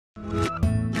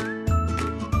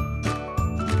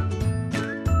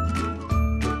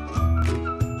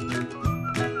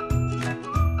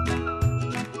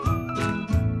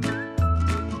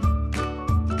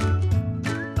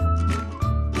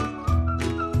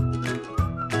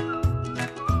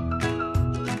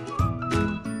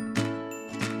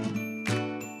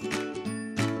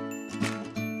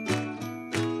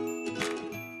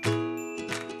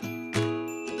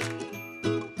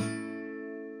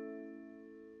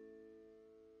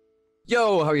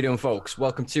how are you doing, folks?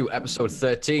 Welcome to episode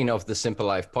 13 of the Simpa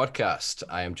Life Podcast.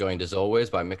 I am joined, as always,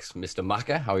 by Mr.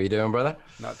 Maka. How are you doing, brother?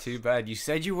 Not too bad. You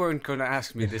said you weren't going to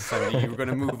ask me this time. You were going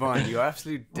to move on. You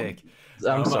absolute dick.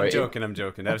 I'm sorry. I'm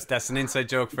joking. That's an inside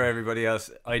joke for everybody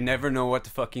else. I never know what to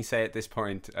fucking say at this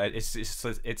point.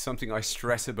 It's something I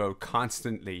stress about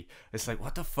constantly. It's like,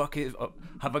 what the fuck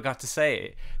have I got to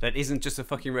say that isn't just a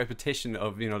fucking repetition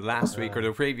of last week or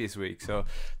the previous week? So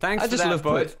thanks for that,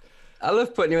 bud. I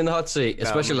love putting you in the hot seat,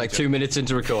 especially like 2 minutes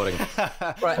into recording.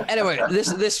 Right. Anyway,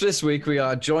 this week we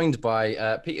are joined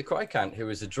by Peter Krykant, who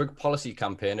is a drug policy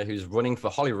campaigner who's running for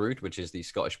Holyrood, which is the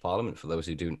Scottish Parliament, for those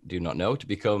who do not know, to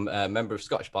become a member of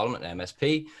Scottish Parliament,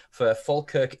 MSP, for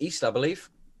Falkirk East, I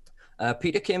believe.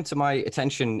 Peter came to my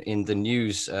attention in the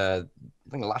news, I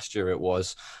think last year it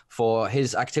was, for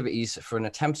his activities for an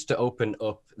attempt to open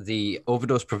up the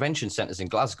overdose prevention centres in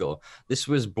Glasgow. This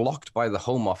was blocked by the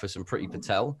Home Office and Priti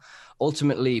Patel.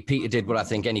 Ultimately, Peter did what I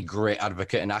think any great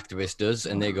advocate and activist does,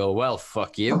 and they go, well,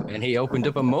 fuck you. And he opened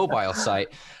up a mobile site.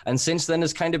 And since then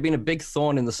has kind of been a big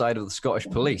thorn in the side of the Scottish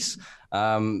police.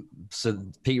 So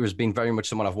Peter has been very much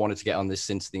someone I've wanted to get on this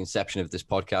since the inception of this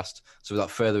podcast. So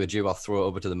without further ado, I'll throw it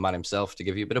over to the man himself to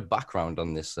give you a bit of background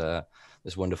on this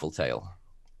wonderful tale.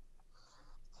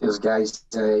 Cheers, guys.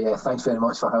 Thanks very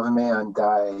much for having me. And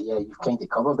you've kind of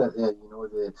covered it there.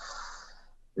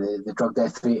 The drug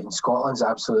death rate in Scotland's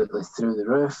absolutely through the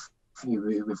roof.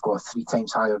 We've got 3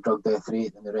 times higher drug death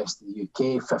rate than the rest of the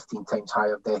UK, 15 times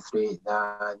higher death rate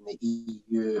than the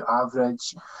EU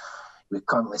average. We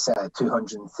currently sit at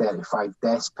 235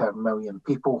 deaths per million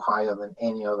people, higher than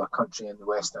any other country in the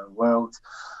Western world.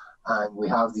 And we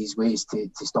have these ways to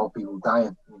stop people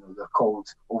dying. They're called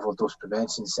overdose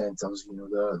prevention centres.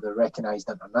 They're recognised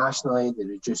internationally. They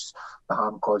reduce the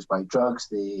harm caused by drugs.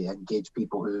 They engage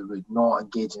people who would not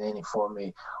engage in any form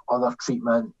of other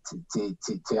treatment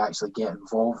to actually get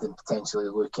involved in potentially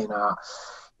looking at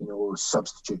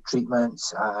substitute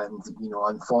treatments. And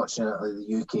unfortunately,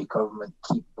 the UK government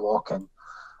keep blocking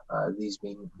these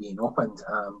being opened,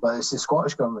 but it's the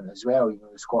Scottish government as well.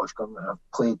 The Scottish government have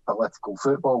played political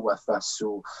football with this,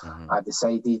 so I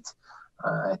decided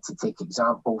to take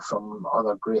example from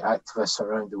other great activists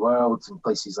around the world in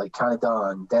places like Canada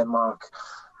and Denmark,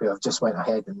 who have just went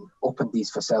ahead and opened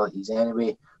these facilities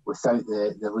anyway without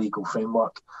the legal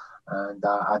framework, and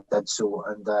I did so,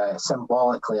 and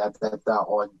symbolically I did that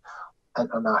on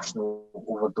International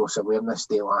Overdose Awareness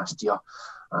Day last year.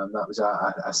 That was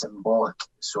a symbolic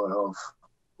sort of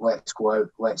let's go out,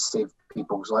 let's save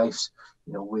people's lives.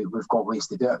 We've got ways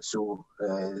to do it. So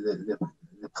the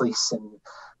police and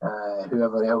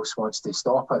whoever else wants to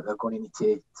stop it, they're going to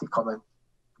need to come and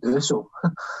do so.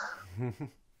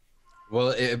 Well,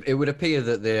 it would appear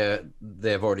that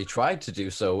they've already tried to do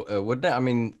so, wouldn't it? I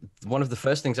mean, one of the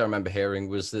first things I remember hearing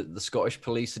was that the Scottish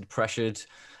police had pressured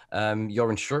your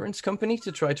insurance company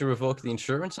to try to revoke the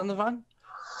insurance on the van.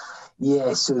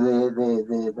 Yeah, so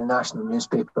the national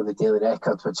newspaper, the Daily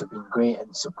Record, which have been great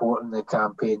in supporting the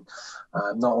campaign,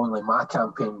 not only my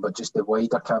campaign, but just the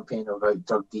wider campaign about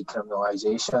drug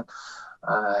decriminalisation,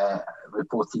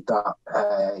 reported that.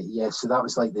 So that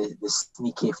was like the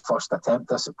sneaky first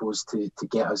attempt, I suppose, to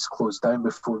get us closed down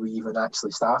before we even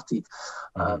actually started.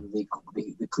 The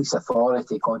police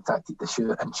authority contacted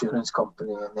the insurance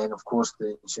company, and then of course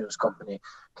the insurance company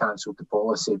cancelled the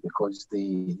policy because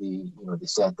they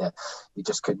said that they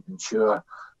just couldn't insure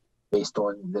based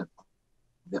on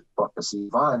the purpose of the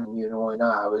van, and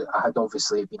I had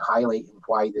obviously been highlighting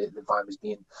why the van was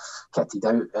being kitted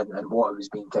out and what it was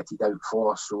being kitted out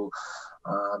for. So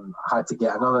I had to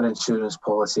get another insurance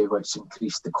policy, which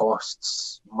increased the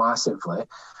costs massively,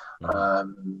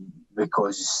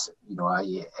 because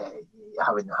I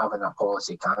having a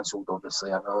policy cancelled,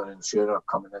 obviously another insurer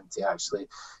coming in to actually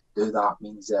do that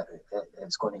means that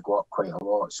it's going to go up quite a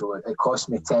lot. So it cost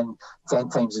me 10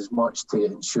 times as much to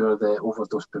insure the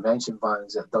overdose prevention van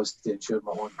as it does to insure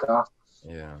my own car.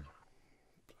 Yeah.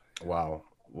 Wow.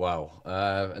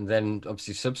 And then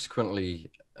obviously subsequently,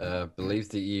 believe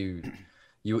that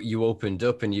you opened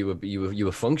up and you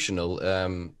were functional.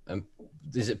 And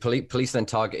is it police then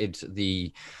targeted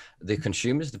the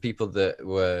consumers, the people that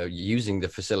were using the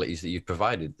facilities that you've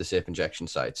provided, the safe injection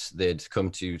sites? They'd come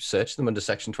to search them under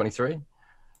Section 23?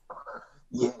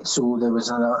 Yeah, so there was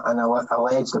an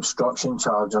alleged obstruction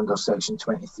charge under Section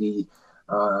 23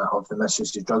 of the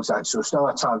Misuse of Drugs Act. So still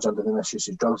a charge under the Misuse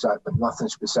of Drugs Act, but nothing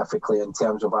specifically in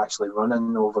terms of actually running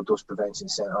an overdose prevention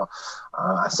centre.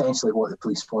 Essentially what the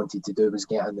police wanted to do was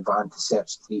get in the van to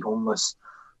search 3 homeless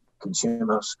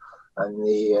consumers, and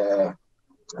they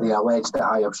alleged that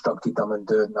I obstructed them in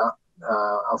doing that.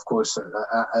 Of course,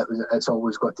 it's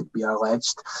always got to be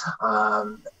alleged.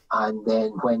 And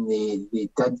then when they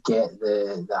did get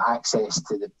the access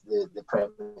to the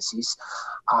premises,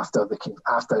 after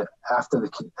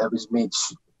it was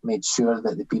made sure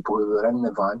that the people who were in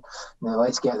the van, now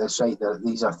let's get this right,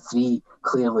 these are 3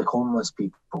 clearly homeless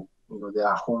people. You know, they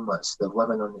are homeless, they're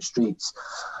living on the streets.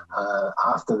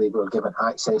 After they were given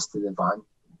access to the van,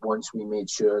 once we made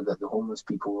sure that the homeless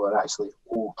people were actually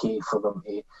okay for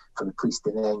the police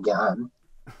to then get in,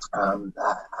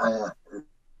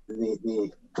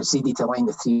 they proceeded to line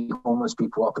the 3 homeless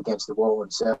people up against the wall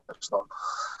and search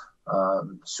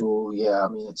them. So yeah, I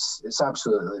mean, it's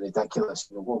absolutely ridiculous.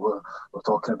 You know, what we're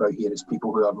talking about here is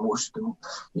people who are most, you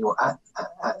know, at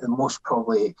the most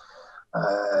probably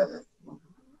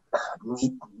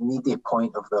needy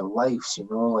point of their lives. You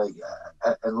know, like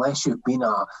unless you've been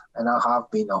and I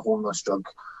have been a homeless drug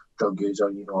user,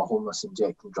 you know, a homeless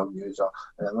injecting drug user,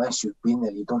 and unless you've been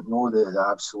there, you don't know the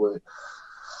absolute,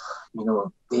 you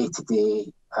know,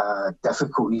 day-to-day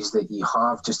difficulties that you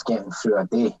have just getting through a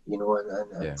day, you know,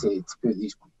 and to put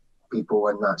these people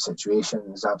in that situation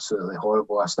is absolutely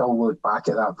horrible. I still look back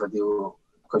at that video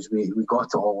because we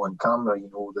got it all on camera, you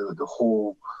know, the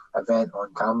whole event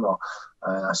on camera,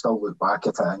 and I still look back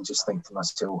at it and just think to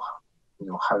myself, you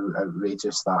know, how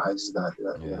outrageous that is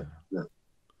that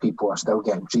people are still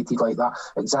getting treated like that,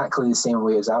 exactly the same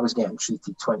way as I was getting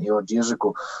treated 20 odd years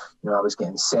ago. You know, I was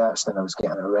getting searched and I was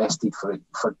getting arrested for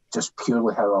just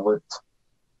purely how I looked.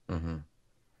 Mm-hmm.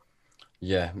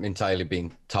 Yeah, entirely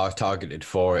being targeted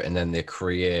for it, and then they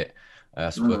create, I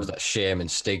suppose, that shame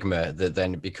and stigma that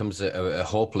then it becomes a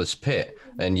hopeless pit,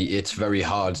 and it's very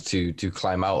hard to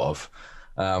climb out of.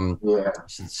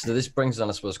 So this brings on,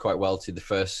 I suppose, quite well to the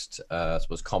first, I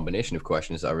suppose, combination of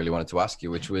questions that I really wanted to ask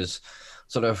you, which was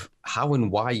sort of how and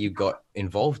why you got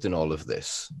involved in all of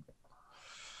this.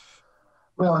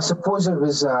 Well, I suppose it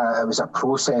was a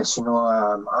process, you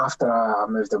know. After I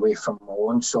moved away from my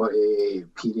own sort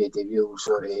of period of real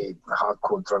sort of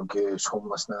hardcore drug use,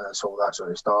 homelessness, all that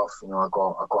sort of stuff, you know, I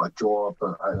got a job,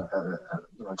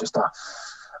 you know, just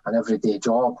an everyday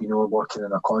job, you know, working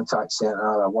in a contact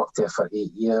centre. I worked there for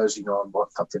 8 years, you know, and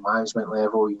worked up to management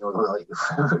level, you know, like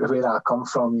where I come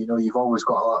from, you know, you've always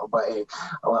got a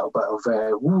little bit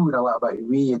of woo and a little bit of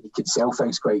wee, and you can sell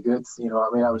things quite good, you know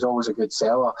what I mean? I was always a good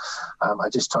seller. I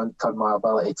just turned my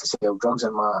ability to sell drugs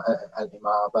into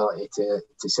my ability to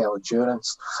sell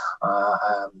insurance.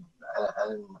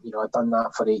 And you know, I'd done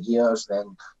that for 8 years.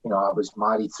 Then, you know, I was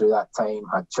married through that time,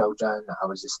 had children. I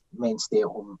was this main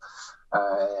stay-at-home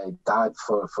dad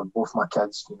for both my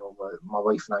kids. You know, my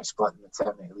wife and I split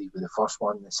maternity leave with the first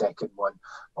one. The second one,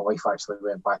 my wife actually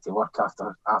went back to work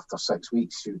after 6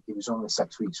 weeks. He was only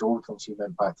 6 weeks old when she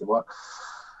went back to work,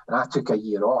 and I took a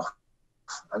year off.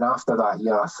 And after that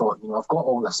year, I thought, you know, I've got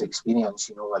all this experience.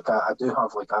 You know, like I do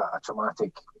have like a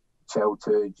traumatic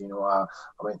childhood. You know, I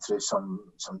went through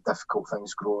some difficult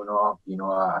things growing up. You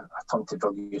know, I turned to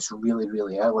drug use really,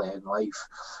 really early in life,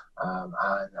 and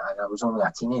I was only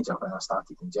a teenager when I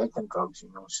started injecting drugs.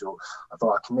 You know, so I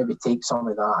thought I can maybe take some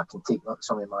of that. I can take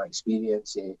some of my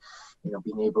experience, you know,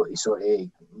 being able to sort of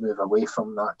move away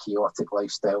from that chaotic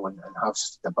lifestyle and have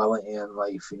stability in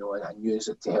life. You know, and use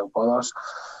it to help others.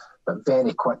 But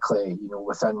very quickly, you know,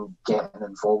 within getting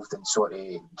involved in sort of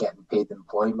getting paid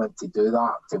employment to do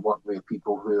that, to work with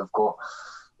people who have got,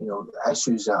 you know,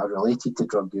 issues that are related to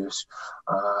drug use,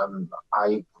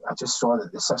 I just saw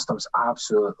that the system's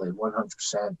absolutely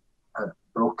 100%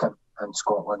 broken in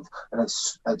Scotland, and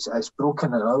it's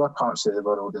broken in other parts of the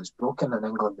world. It's broken in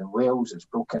England and Wales. It's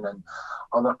broken in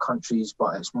other countries,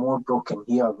 but it's more broken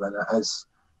here than it is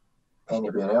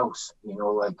anywhere else. You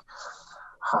know, like.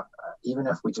 Even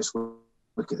if we just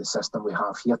look at the system we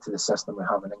have here to the system we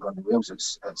have in England and Wales,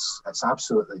 it's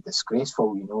absolutely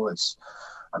disgraceful. You know,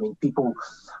 I mean, people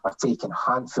are taking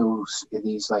handfuls of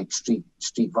these like street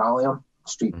Valium,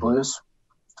 street blues.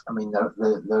 I mean,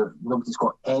 they're nobody's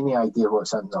got any idea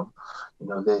what's in them. You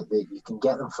know, you can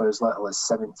get them for as little as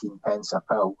 17 pence a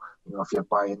pill. You know, if you're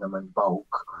buying them in bulk,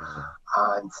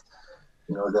 and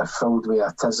you know they're filled with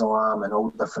artisanal and all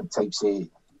different types of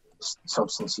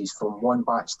substances from one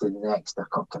batch to the next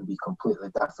can be completely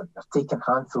different. They're taking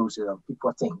handfuls of them. People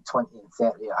are taking 20 and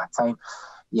 30 at a time.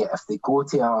 Yet if they go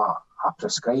to a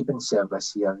prescribing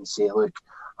service here and say, look,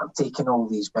 I'm taking all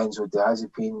these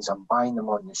benzodiazepines, I'm buying them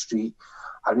on the street,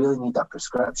 I really need a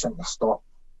prescription to stop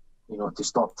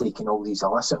taking all these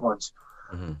illicit ones.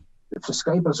 Mm-hmm. The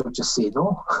prescribers will just say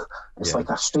no. It's like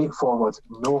a straightforward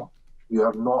no. You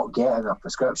are not getting a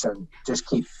prescription. Just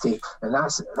keep taking, and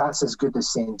that's as good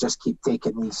as saying just keep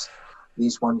taking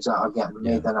these ones that are getting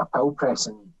made in a pill press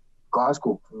in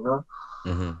Glasgow.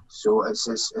 Mm-hmm. So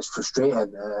it's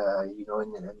frustrating,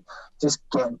 and just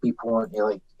getting people onto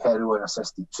like heroin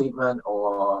assisted treatment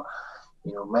or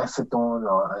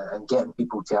methadone and getting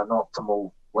people to an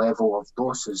optimal level of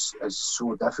dose is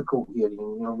so difficult here.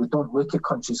 We don't look at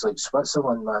countries like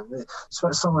Switzerland, man.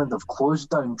 Switzerland have closed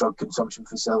down drug consumption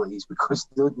facilities because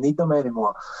they don't need them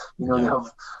anymore. They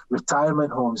have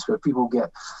retirement homes where people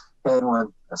get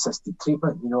heroin assisted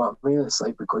treatment. You know what I mean? It's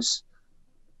like because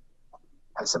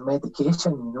it's a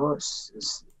medication.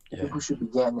 People should be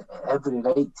getting every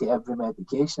right to every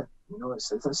medication.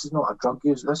 This is not a drug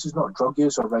use. This is not drug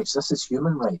user rights. This is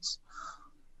human rights.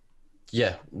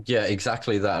 Yeah,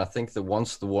 exactly that. I think that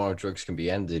once the war on drugs can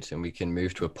be ended and we can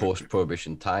move to a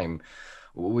post-prohibition time,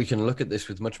 we can look at this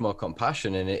with much more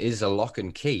compassion, and it is a lock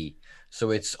and key.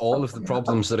 So it's all of the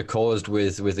problems that are caused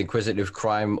with inquisitive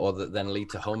crime, or that then lead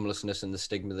to homelessness and the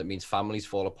stigma that means families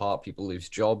fall apart, people lose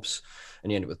jobs,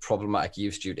 and you end up with problematic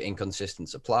use due to inconsistent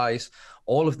supplies.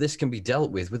 All of this can be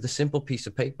dealt with a simple piece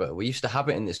of paper. We used to have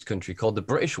it in this country called the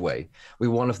British way. We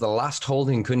were one of the last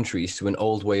holding countries to an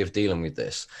old way of dealing with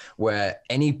this, where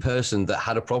any person that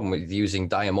had a problem with using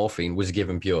diamorphine was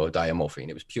given pure diamorphine.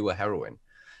 It was pure heroin.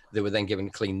 They were then given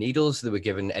clean needles. They were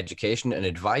given education and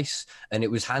advice, and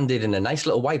it was handed in a nice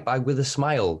little white bag with a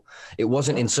smile. It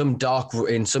wasn't in some dark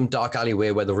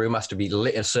alleyway where the room has to be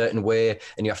lit a certain way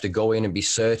and you have to go in and be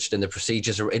searched, and the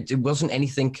procedures are. It wasn't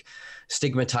anything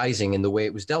stigmatizing in the way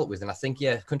it was dealt with. And I think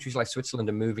countries like Switzerland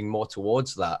are moving more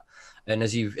towards that. And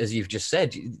as you've just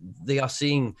said, they are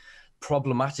seeing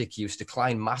problematic use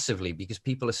decline massively because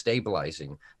people are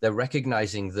stabilizing. They're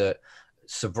recognizing that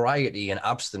sobriety and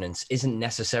abstinence isn't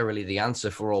necessarily the answer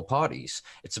for all parties.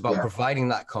 It's about providing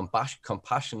that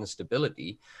compassion and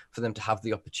stability for them to have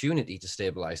the opportunity to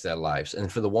stabilize their lives.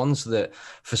 And for the ones that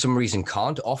for some reason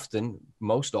can't,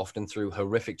 most often through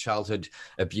horrific childhood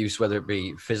abuse, whether it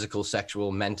be physical,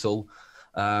 sexual, mental,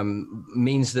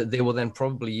 means that they will then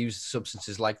probably use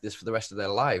substances like this for the rest of their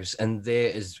lives. And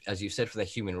they, as you said, for their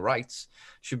human rights,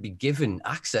 should be given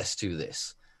access to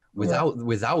this.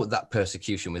 Without that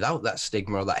persecution, without that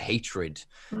stigma or that hatred.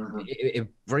 Mm-hmm. It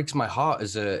breaks my heart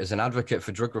as an advocate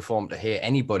for drug reform to hear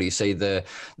anybody say the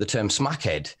term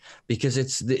smackhead, because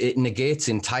it negates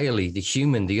entirely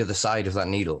the other side of that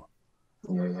needle.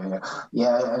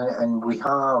 And we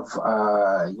have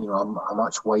a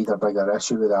much wider, bigger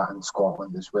issue with that in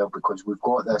Scotland as well, because we've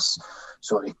got this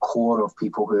sort of core of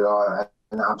people who are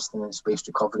in abstinence-based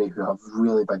recovery, who have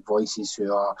really big voices,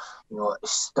 who are,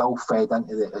 still feeding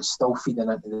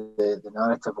into the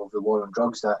narrative of the war on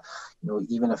drugs that,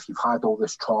 even if you've had all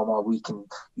this trauma,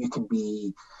 you can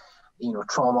be,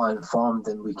 trauma informed,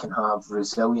 and we can have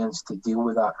resilience to deal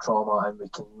with that trauma, and we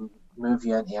can move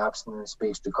you into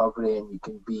abstinence-based recovery, and you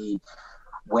can be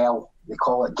well. They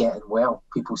call it getting well.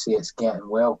 People say it's getting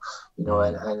well, and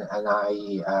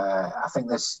I think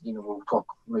this, we'll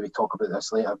maybe talk about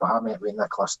this later, but I met with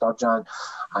Nicola Sturgeon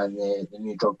and the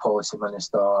new drug policy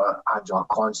minister, Angela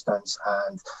Constance,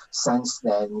 and since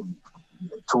then,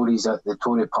 the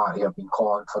Tory party have been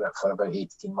calling for it for about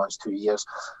 18 months, 2 years,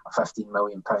 a £15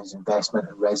 million investment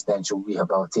in residential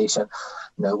rehabilitation.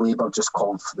 Now, Labour just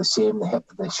called for the same.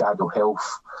 The Shadow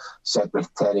Health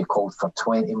Secretary called for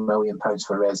 £20 million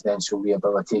for residential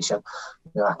rehabilitation.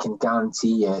 Now, I can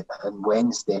guarantee you on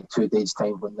Wednesday, 2 days'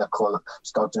 time, when Nicola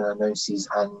Sturgeon announces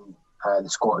in the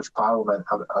Scottish Parliament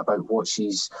about what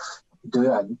she's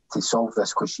doing to solve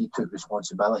this, because she took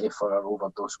responsibility for our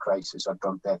overdose crisis or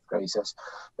drug death crisis,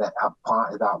 that a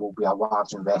part of that will be a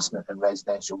large investment in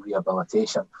residential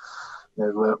rehabilitation.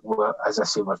 Now, we're, as I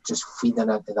say, we're just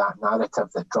feeding into that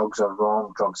narrative that drugs are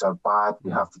wrong, drugs are bad,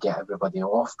 we have to get everybody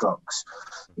off drugs.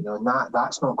 And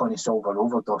that's not going to solve our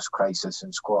overdose crisis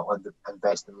in Scotland,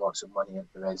 investing lots of money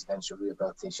into residential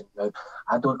rehabilitation. Now,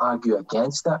 I don't argue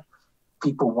against it.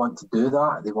 People want to do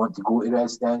that. They want to go to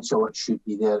residential. It should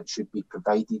be there. It should be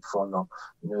provided for them.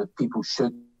 People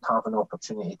should have an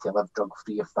opportunity to live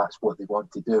drug-free if that's what they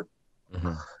want to do.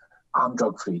 Mm-hmm. I'm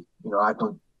drug-free. I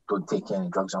don't take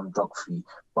any drugs. I'm drug-free.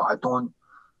 But I don't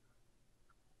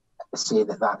say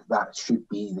that should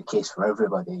be the case for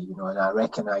everybody, you know, and I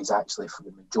recognise actually for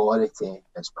the majority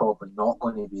it's probably not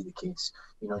going to be the case.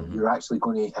 You know, you're actually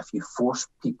going to, if you force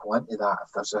people into that,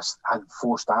 if there's this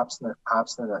enforced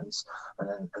abstinence and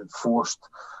an enforced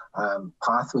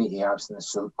pathway to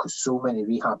abstinence, so because so many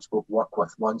rehabs will work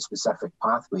with one specific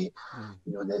pathway,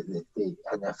 you know, and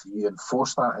if you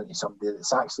enforce that into somebody,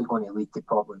 it's actually going to lead to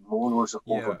probably more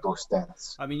overdose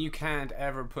deaths. I mean, you can't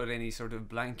ever put any sort of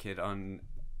blanket on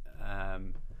I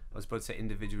was about to say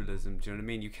individualism. Do you know what I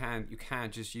mean? You can't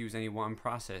just use any one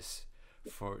process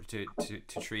to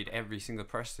treat every single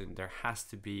person. There has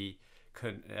to be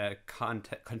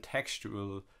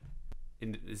contextual.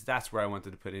 That's where I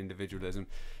wanted to put individualism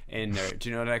in there. Do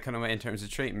you know that kind of way in terms of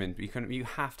treatment? You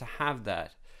have to have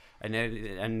that,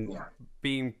 and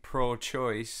being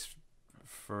pro-choice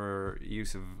for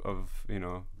use of you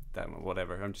know, that,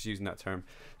 whatever, I'm just using that term.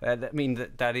 I mean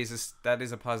that is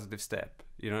a positive step.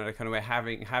 You know, that kind of way.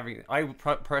 Having I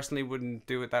personally wouldn't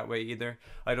do it that way either.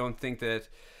 I don't think that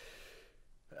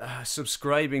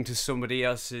subscribing to somebody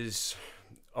else's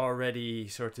already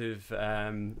sort of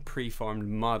preformed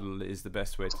model is the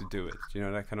best way to do it. You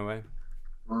know, that kind of way.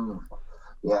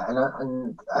 Yeah,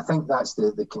 and I think that's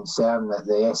the concern, that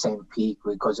the SNP,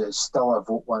 because it's still a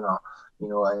vote winner, you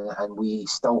know, and we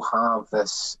still have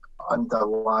this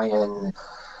underlying,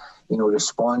 you know,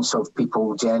 response of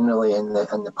people generally in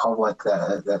the public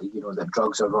that you know, that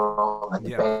drugs are wrong, and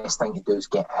the best thing to do is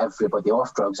get everybody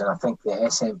off drugs. And I think the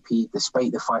SNP,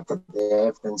 despite the fact that the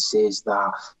evidence says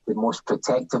that the most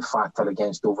protective factor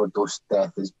against overdose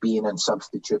death is being in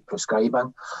substitute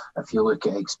prescribing, if you look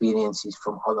at experiences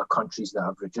from other countries that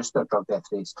have reduced their drug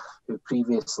death rates, who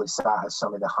previously sat as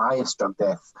some of the highest drug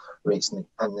death rates in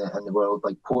the world,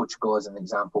 like Portugal as an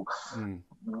example.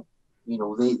 You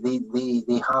know, they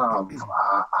have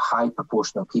a high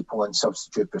proportion of people in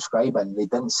substitute prescribing. They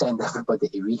didn't send everybody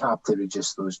to rehab to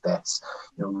reduce those deaths.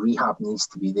 You know, rehab needs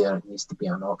to be there. It needs to be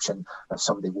an option if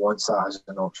somebody wants that as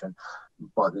an option.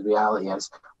 But the reality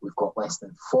is, we've got less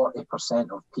than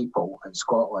 40% of people in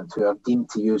Scotland who are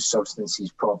deemed to use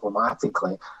substances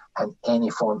problematically in any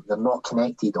form. They're not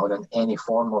connected or in any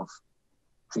form of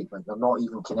treatment. They're not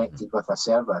even connected with a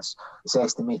service. It's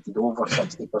estimated over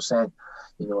 60%,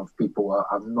 you know, of people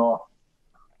are not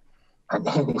in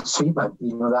any treatment.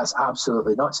 You know, that's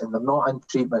absolutely nuts. And they're not in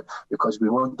treatment because we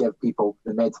won't give people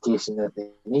the medication that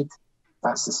they need.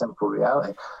 That's the simple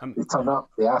reality. They turn up,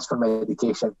 they ask for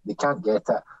medication, they can't get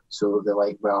it, so they're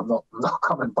like, well, I'm not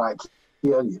coming back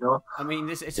here, you know. I mean,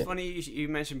 it's funny you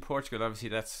mentioned Portugal. Obviously,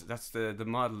 that's the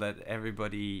model that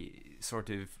everybody sort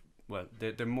of, well,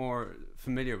 they're more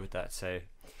familiar with that, say.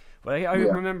 But I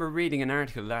remember reading an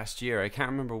article last year, I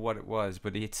can't remember what it was,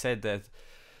 but it said that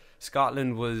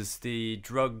Scotland was the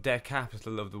drug debt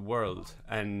capital of the world,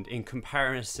 and in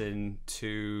comparison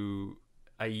to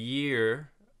a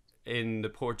year in the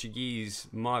Portuguese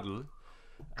model,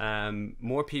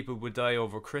 more people would die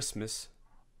over Christmas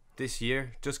this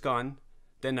year, just gone,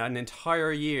 than an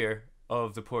entire year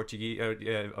of the Portuguese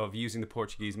of using the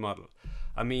Portuguese model.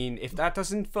 I mean, if that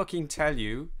doesn't fucking tell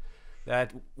you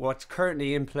that what's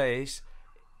currently in place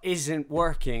isn't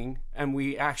working and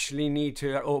we actually need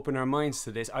to open our minds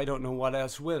to this, I don't know what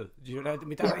else will. Do you know what I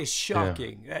mean? That is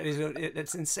shocking.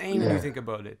 It's insane when you think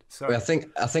about it. Sorry. I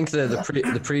think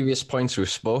the previous points we've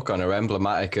spoke on are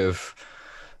emblematic of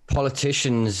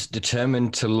politicians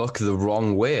determined to look the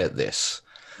wrong way at this.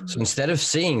 So instead of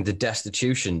seeing the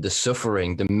destitution, the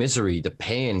suffering, the misery, the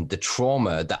pain, the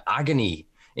trauma, the agony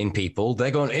in people,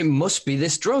 they're going, it must be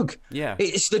this drug. Yeah.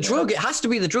 It's the drug. It has to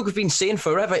be the drug. We've been saying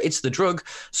forever, it's the drug.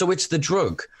 So it's the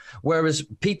drug. Whereas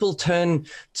people turn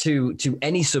to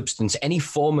any substance, any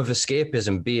form of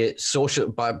escapism, be it social,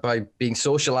 by being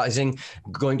socializing,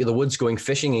 going to the woods, going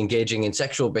fishing, engaging in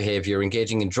sexual behavior,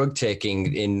 engaging in drug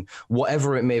taking, in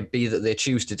whatever it may be that they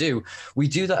choose to do. We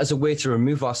do that as a way to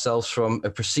remove ourselves from a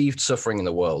perceived suffering in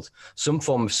the world, some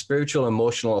form of spiritual,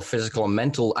 emotional, or physical, or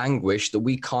mental anguish that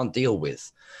we can't deal with.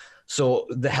 So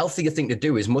the healthier thing to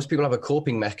do is, most people have a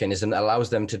coping mechanism that allows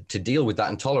them to deal with that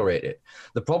and tolerate it.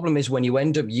 The problem is when you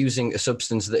end up using a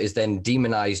substance that is then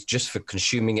demonized just for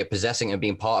consuming it, possessing it, and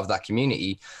being part of that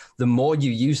community, the more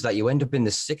you use that, you end up in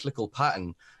this cyclical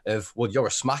pattern of, well, you're a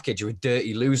smackhead, you're a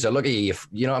dirty loser, look at you,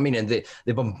 you know what I mean?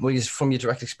 And from your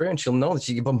direct experience, you'll know that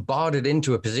you're bombarded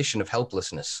into a position of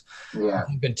helplessness. Yeah.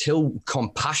 Until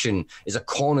compassion is a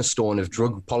cornerstone of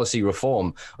drug policy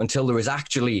reform, until there is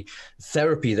actually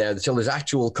therapy there, until there's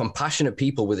actual compassionate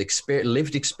people with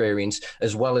lived experience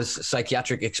as well as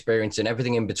psychiatric experience and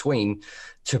everything in between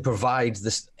to provide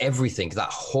this everything, that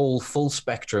whole full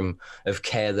spectrum of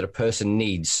care that a person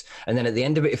needs. And then at the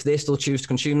end of it, if they still choose to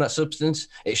consume that substance,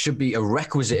 it should be a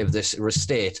requisite of this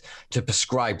state to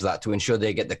prescribe that, to ensure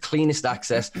they get the cleanest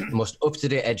access, the most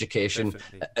up-to-date education,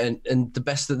 and the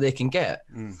best that they can get.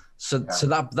 So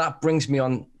that brings me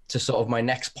on to sort of my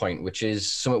next point, which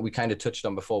is something we kind of touched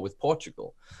on before with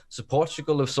Portugal. So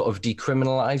Portugal have sort of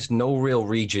decriminalized. No real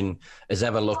region has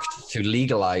ever looked to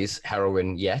legalize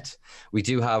heroin yet. We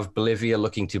do have Bolivia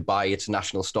looking to buy its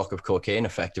national stock of cocaine,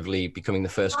 effectively becoming the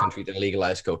first country to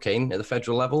legalize cocaine at the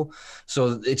federal level.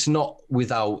 So it's not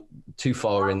without too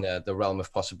far in the realm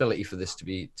of possibility for this to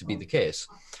be the case.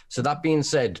 So that being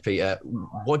said, Peter,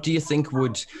 what do you think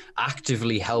would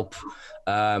actively help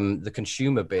the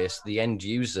consumer base, the end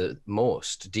user,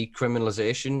 most?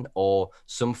 Decriminalization or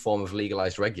some form of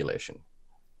legalized regulation?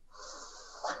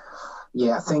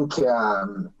 Yeah, I think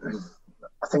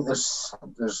there's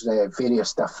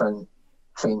various different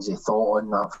trains of thought on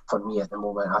that for me at the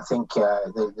moment. I think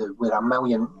we're a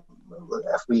million.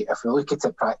 If we look at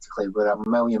it practically, we're a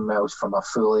million miles from a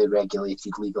fully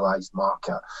regulated, legalised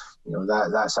market. You know,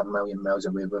 that's a million miles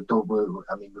away. We've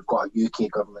got a UK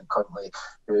government currently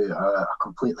who are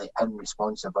completely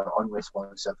unresponsive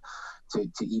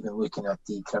to even looking at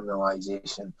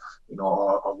decriminalisation, you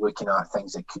know, or looking at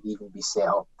things that could even be set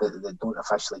up that don't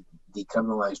officially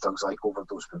decriminalise drugs, like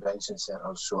overdose prevention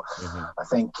centres. So I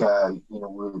think, and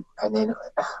then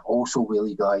also with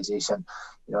legalisation,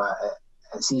 you know,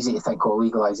 it's easy to think,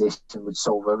 legalisation would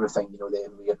solve everything. You know,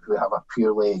 then we have a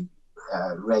purely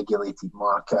regulated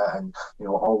market, and you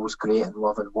know, always great and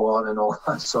love and war and all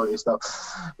that sort of stuff.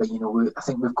 But you know, I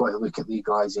think we've got to look at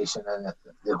legalisation and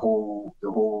the whole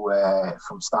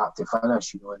from start to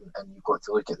finish. You know, and you've got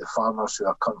to look at the farmers who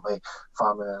are currently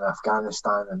farming in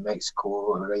Afghanistan and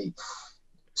Mexico, right,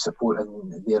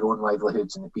 supporting their own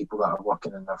livelihoods, and the people that are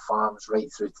working in their farms,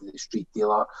 right through to the street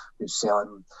dealer who's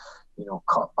selling, you know,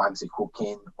 cut bags of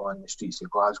cocaine on the streets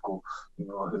of Glasgow,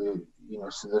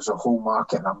 so there's a whole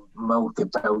market and a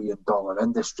multi-billion-dollar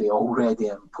industry already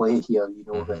in play here, you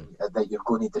know, that you're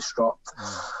going to disrupt.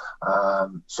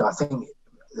 So I think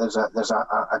there's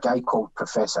a guy called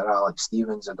Professor Alex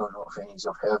Stevens. I don't know if any of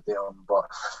you have heard of him, but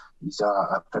he's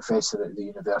a professor at the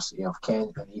University of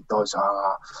Kent, and he does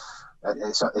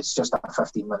it's just a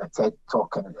 15-minute TED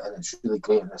talk, and it's really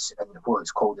great. And what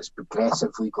it's called is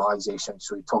progressive legalisation.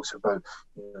 So he talks about,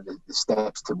 you know, the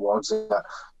steps towards it,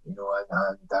 you know,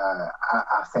 and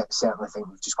I certainly think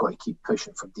we've just got to keep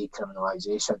pushing for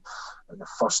decriminalisation. And the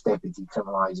first step of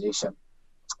decriminalisation,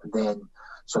 then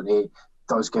they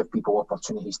does give people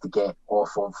opportunities to get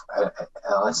off of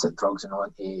illicit drugs and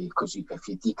onto, because if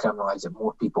you decriminalise it,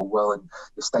 more people will, and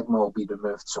the stigma will be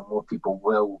removed, so more people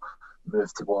will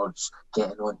move towards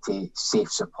getting onto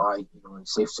safe supply, you know, and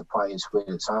safe supply is where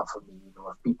it's at for me. You know,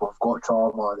 if people have got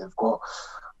trauma, they've got,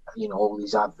 you know, all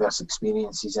these adverse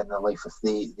experiences in their life, if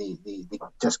they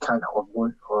just can't or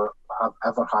won't or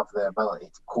ever have the ability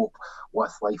to cope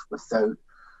with life without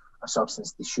a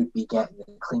substance, they should be getting the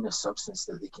cleanest substance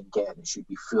that they can get, and it should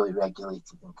be fully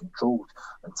regulated and controlled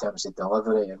in terms of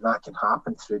delivery, and that can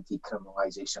happen through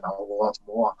decriminalisation a lot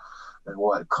more than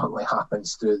what currently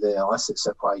happens through the illicit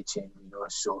supply chain, you know.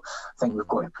 So I think we've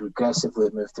got to progressively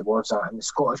move towards that. And the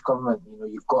Scottish Government,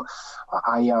 you know,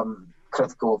 I am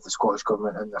critical of the Scottish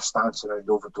Government and their stance around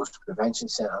overdose prevention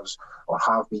centres, or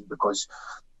have been, because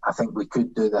I think we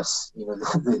could do this. You know,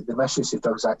 the Misuse of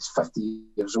Drugs Act is 50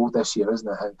 years old this year, isn't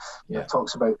it? And it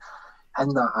talks about, in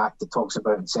that act, it talks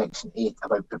about in Section 8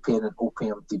 about preparing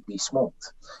opium to be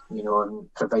smoked, you know,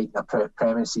 and providing a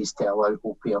premises to allow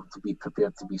opium to be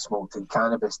prepared to be smoked and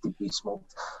cannabis to be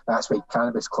smoked. That's why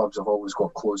cannabis clubs have always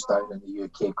got closed down in the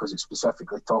UK, because it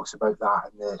specifically talks about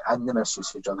that in the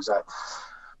Misuse of Drugs Act.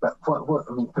 But what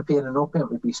I mean, preparing opium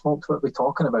to be smoked, what are we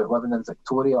talking about? Living in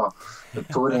Victorian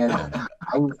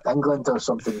England or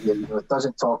something here? You know, it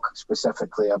doesn't talk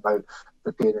specifically about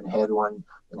preparing heroin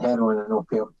and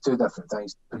opium, two different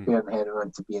things. Preparing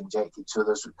heroin to be injected. So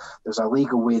there's a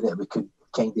legal way that we could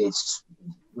kind of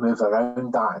move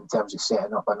around that in terms of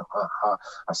setting up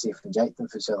a safe injecting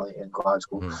facility in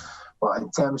Glasgow. But in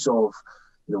terms of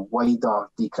the wider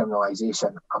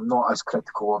decriminalisation, I'm not as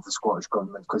critical of the Scottish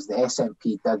Government, because the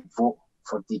SNP did vote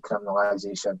for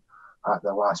decriminalisation at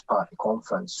the last party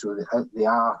conference. So they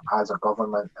are, as a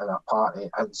government and a party,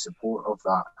 in support of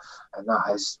that. And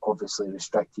that is obviously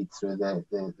restricted through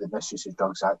the Misuse of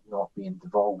Drugs Act not being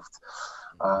devolved.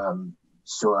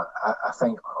 So I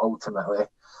think ultimately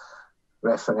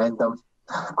referendum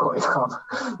got to come,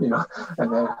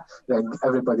 and then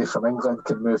everybody from England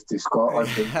can move to Scotland.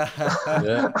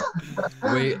 Yeah,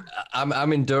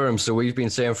 I'm in Durham, so we've been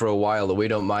saying for a while that we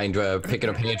don't mind picking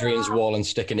up Hadrian's Wall and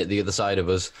sticking it the other side of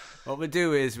us. What we'll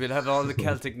do is we'll have all the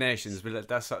Celtic nations.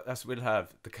 That's what we'll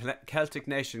have, the Celtic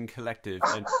Nation Collective,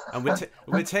 and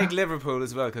we'll take Liverpool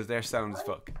as well because their sound as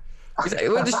fuck.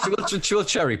 We'll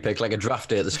cherry pick like a draft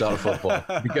day at the start of football.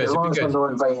 Because as long as we're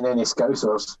not inviting any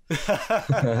Scousers.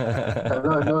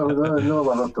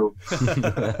 no Liverpool.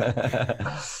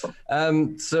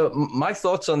 So my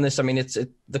thoughts on this, I mean,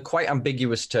 the quite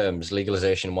ambiguous terms,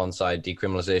 legalization one side,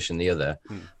 decriminalization the other.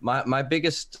 My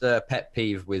biggest pet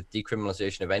peeve with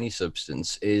decriminalization of any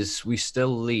substance is we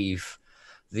still leave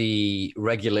the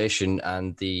regulation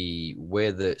and the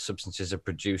way that substances are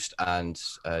produced and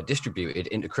distributed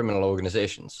into criminal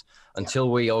organizations. Until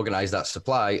we organize that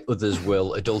supply, others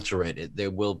will adulterate it.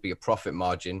 There will be a profit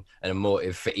margin and a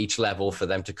motive for each level for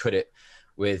them to cut it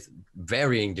with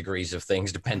varying degrees of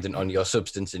things dependent on your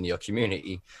substance in your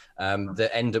community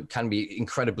that end up can be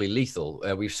incredibly lethal.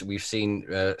 We've seen,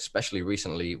 especially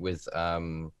recently with, I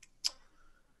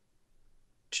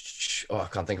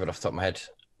can't think of it off the top of my head.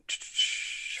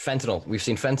 Fentanyl. We've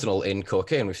seen fentanyl in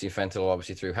cocaine. We've seen fentanyl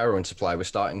obviously through heroin supply. We're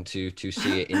starting to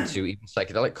see it into even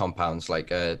psychedelic compounds like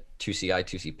 2CI,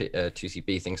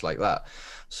 2CB, things like that.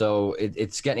 So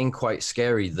it's getting quite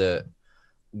scary that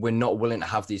we're not willing to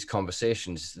have these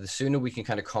conversations. The sooner we can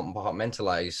kind of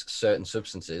compartmentalize certain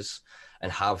substances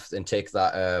and take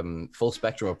that full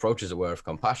spectrum approach, as it were, of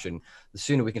compassion, the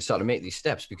sooner we can start to make these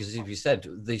steps. Because as you said,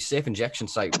 the safe injection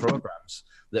site programs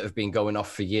that have been going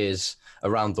off for years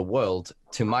around the world,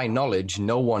 to my knowledge,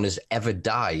 no one has ever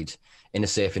died in a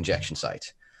safe injection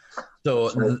site.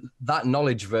 So that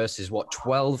knowledge versus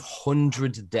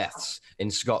 1,200 deaths in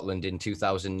Scotland in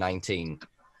 2019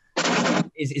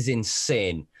 is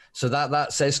insane. So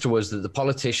that says to us that the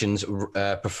politicians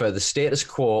prefer the status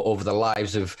quo over the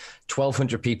lives of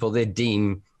 1,200 people they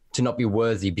deem to not be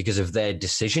worthy because of their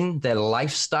decision, their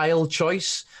lifestyle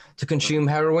choice to consume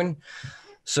heroin.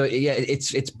 So yeah,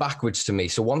 it's backwards to me.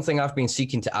 So one thing I've been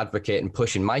seeking to advocate and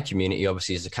push in my community,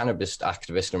 obviously as a cannabis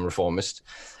activist and reformist,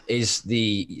 is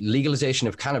the legalization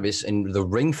of cannabis and the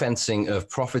ring fencing of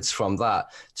profits from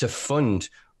that to fund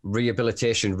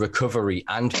rehabilitation, recovery,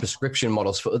 and prescription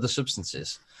models for other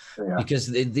substances. Yeah. Because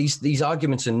these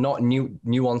arguments are not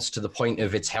nuanced to the point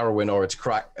of it's heroin or it's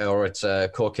crack or it's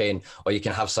cocaine, or you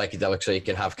can have psychedelics or you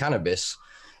can have cannabis.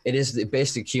 It is the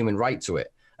basic human right to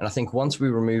it. And I think once we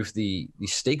remove the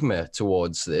stigma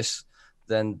towards this,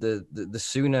 then the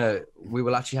sooner we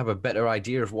will actually have a better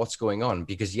idea of what's going on.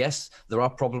 Because yes, there are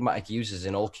problematic users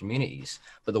in all communities,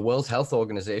 but the World Health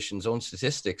Organization's own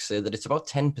statistics say that it's about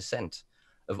 10%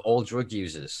 of all drug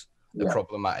users are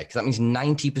problematic. That means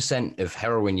 90% of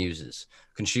heroin users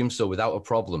consume so without a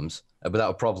problem. And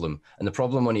the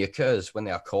problem only occurs when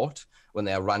they are caught, when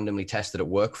they are randomly tested at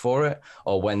work for it,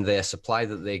 or when their supply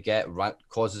that they get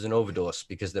causes an overdose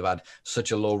because they've had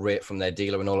such a low rate from their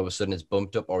dealer and all of a sudden it's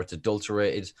bumped up or it's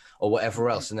adulterated or whatever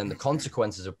else. And then the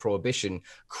consequences of prohibition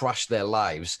crash their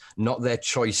lives, not their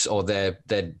choice or their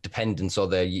dependence or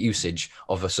their usage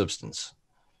of a substance.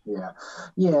 Yeah,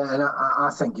 and I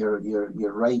think you're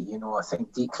right. I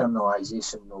think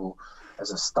decriminalisation though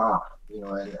is a start. And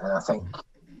I think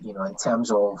in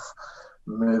terms of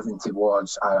moving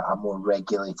towards a more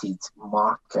regulated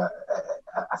market,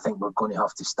 I think we're going to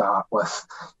have to start with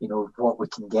what we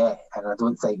can get. And I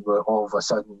don't think we're all of a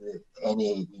sudden there's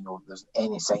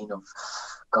any sign of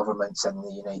governments in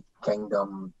the United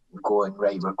Kingdom going,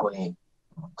 right, we're going to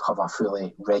have a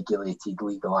fully regulated,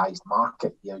 legalised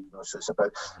market here. So it's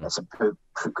about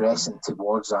progressing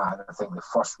towards that. And I think the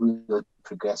first really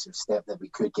progressive step that we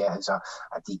could get is a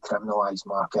decriminalised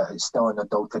market. It's still an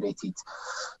adulterated,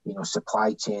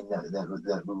 supply chain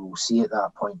that we will see at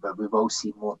that point, but we will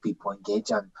see more people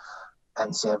engage in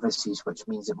services, which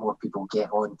means that more people get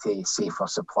onto safer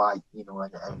supply,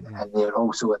 and they're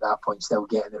also at that point still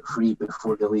getting it free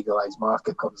before the legalised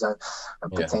market comes in,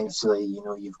 and potentially,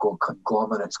 you've got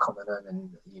conglomerates coming in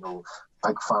and,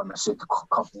 big pharmaceutical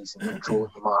companies in control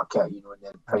of the market, and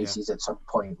then prices at some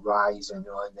point rise, and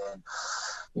then,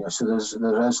 so there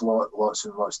is lots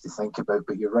and lots to think about,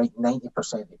 but you're right,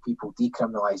 90% of people,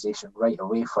 decriminalisation right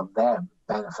away from them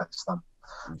benefits them.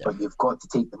 Yeah. But you've got to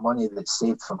take the money that's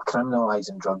saved from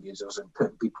criminalising drug users and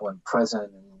putting people in prison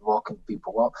and locking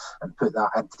people up and put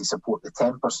that in to support the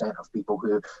 10% of people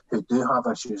who do have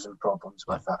issues and problems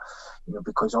with it.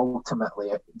 Because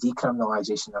ultimately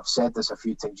decriminalisation, I've said this a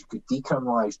few times, you could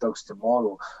decriminalise drugs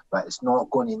tomorrow, but it's not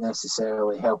going to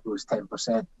necessarily help those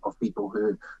 10% of people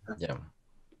who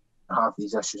have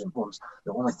these issues in homes,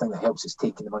 the only thing that helps is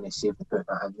taking the money saved and putting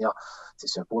it in there to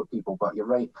support people. But you're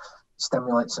right,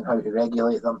 stimulants and how to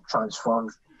regulate them,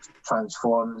 transforms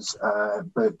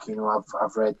book.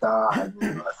 I've read that,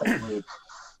 and I think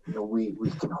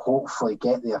we can hopefully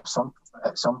get there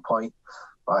at some point.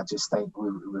 But I just think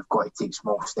we've got to take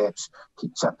small steps,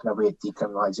 keep chipping away at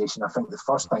decriminalisation. I think the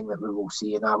first thing that we will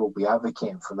see, and I will be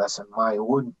advocating for this in my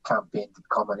own campaign to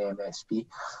become an MSP,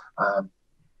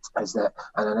 is that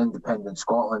in an independent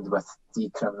Scotland with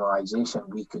decriminalisation,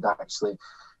 we could actually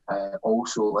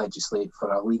also legislate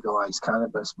for a legalised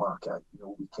cannabis market.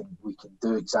 We can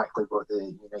do exactly what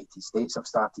the United States have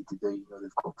started to do.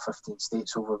 They've got 15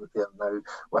 states over there now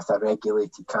with a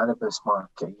regulated cannabis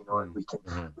market. And we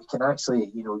can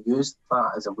actually use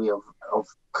that as a way of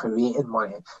creating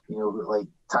money. Like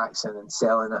taxing and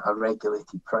selling at a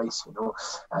regulated price.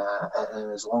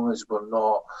 And as long as we're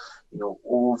not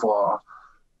over.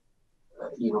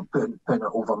 Putting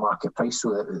it over market price, so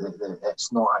that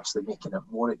it's not actually making it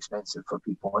more expensive for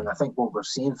people. And I think what we're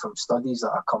seeing from studies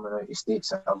that are coming out of states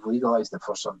that have legalised it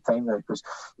for some time now, because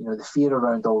the fear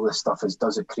around all this stuff is,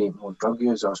 does it create more drug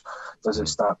users? Does it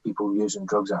start people using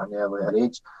drugs at an earlier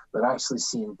age? We're actually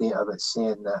seeing data that's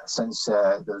saying that since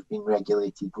there's been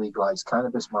regulated, legalised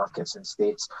cannabis markets in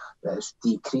states, that it's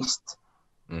decreased.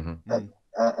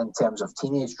 In terms of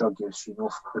teenage drug use,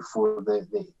 before the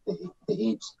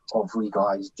age of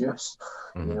legalised use,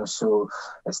 so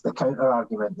it's the counter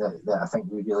argument that I think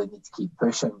we really need to keep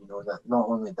pushing. That not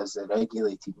only does the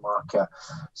regulated market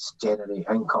generate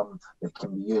income that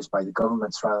can be used by the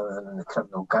governments rather than in the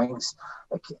criminal gangs,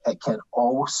 it can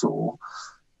also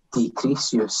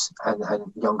decrease use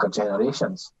in younger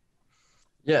generations.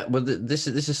 Yeah, well, this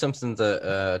is something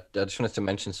that I just wanted to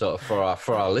mention, sort of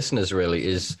for our listeners, really,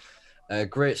 is a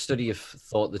great study of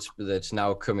thought that's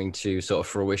now coming to sort of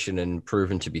fruition and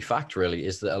proven to be fact, really,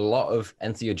 is that a lot of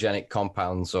entheogenic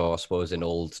compounds, or I suppose in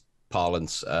old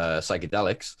parlance,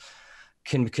 psychedelics,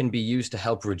 can be used to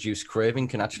help reduce craving,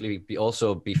 can actually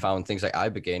also be found, things like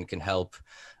ibogaine can help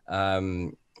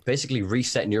basically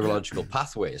reset neurological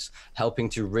pathways, helping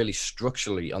to really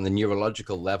structurally on the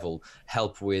neurological level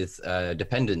help with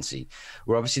dependency.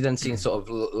 We're obviously then seeing sort of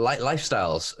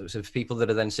lifestyles of people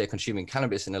that are then, say, consuming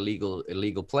cannabis in a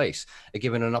illegal place, are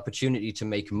given an opportunity to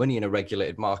make money in a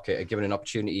regulated market, are given an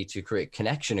opportunity to create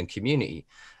connection and community.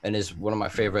 And as one of my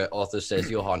favorite authors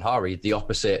says, Johan Hari, the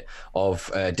opposite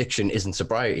of addiction isn't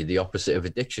sobriety. The opposite of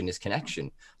addiction is connection.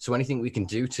 So anything we can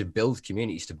do to build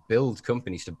communities, to build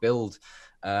companies, to build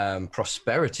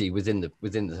prosperity within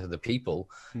the people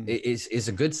is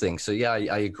a good thing. So yeah,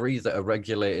 I agree that a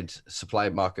regulated supply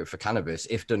market for cannabis,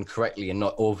 if done correctly and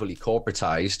not overly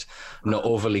corporatized, not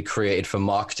overly created for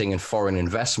marketing and foreign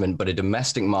investment, but a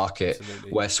domestic market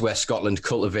where Scotland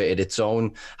had its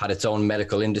own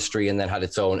medical industry and then had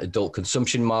its own adult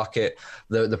consumption market,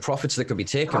 the profits that could be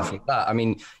taken from that. I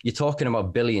mean, you're talking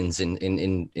about billions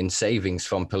in savings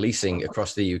from policing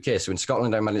across the UK. So in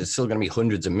Scotland, I imagine it's still going to be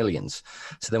hundreds of millions.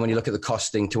 So then when you look at the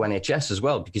costing to NHS as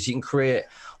well, because you can create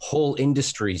whole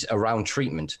industries around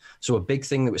treatment. So a big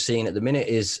thing that we're seeing at the minute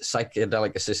is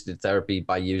psychedelic assisted therapy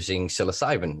by using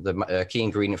psilocybin, the key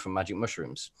ingredient from magic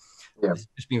mushrooms. Yeah. It's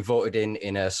just been voted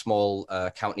in a small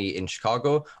county in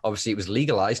Chicago. Obviously, it was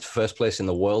legalized, first place in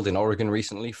the world in Oregon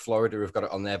recently. Florida have got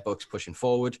it on their books pushing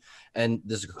forward. And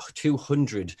there's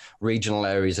 200 regional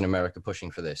areas in America pushing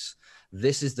for this.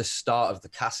 This is the start of the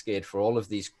cascade for all of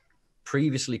these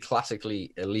previously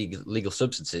classically illegal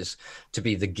substances to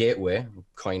be the gateway,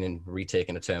 coining,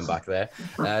 retaking a term back there,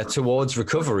 towards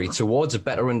recovery, towards a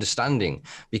better understanding,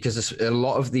 because a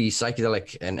lot of the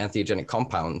psychedelic and entheogenic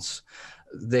compounds,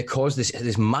 they cause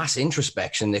this mass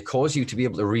introspection. They cause you to be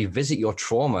able to revisit your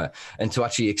trauma and to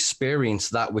actually experience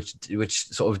that which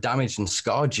sort of damaged and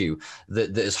scarred you,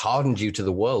 that has hardened you to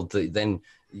the world, that then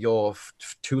your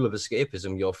tool of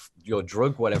escapism, your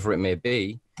drug, whatever it may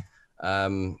be,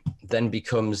 then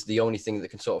becomes the only thing that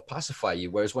can sort of pacify you.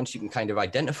 Whereas once you can kind of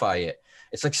identify it,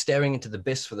 it's like staring into the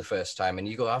abyss for the first time and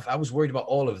you go, I was worried about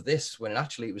all of this when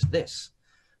actually it was this.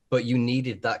 But you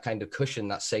needed that kind of cushion,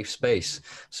 that safe space.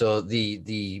 So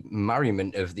the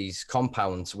merriment of these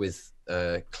compounds with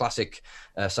classic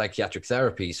psychiatric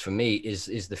therapies, for me,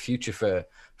 is the future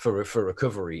for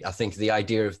recovery. I think the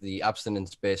idea of the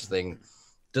abstinence-based thing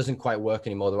doesn't quite work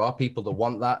anymore. There are people that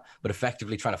want that, but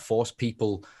effectively trying to force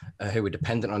people who are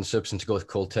dependent on substance to go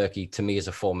cold turkey, to me, is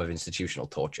a form of institutional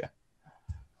torture.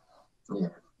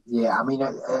 Yeah, I mean,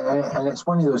 and it's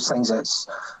one of those things that's,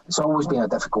 it's always been a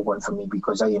difficult one for me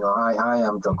because I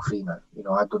am drug free now.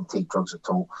 I don't take drugs at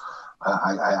all.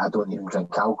 I don't even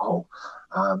drink alcohol.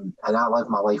 And I live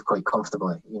my life quite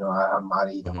comfortably. You know, I'm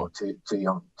married, I've got two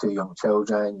young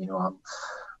children. You know, I'm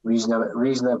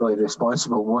reasonably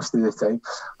responsible most of the time.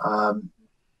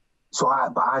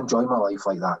 But I enjoy my life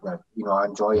like that now. You know, I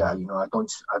enjoy it. You know, I don't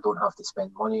have to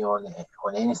spend money on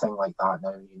anything like that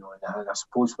now. You know, and I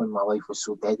suppose when my life was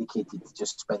so dedicated to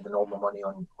just spending all my money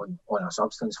on a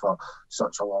substance for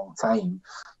such a long time,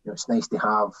 you know, it's nice to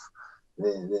have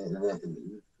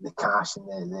the cash and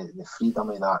the freedom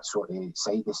of that sort of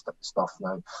side of stuff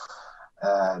now.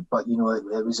 But you know,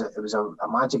 it was a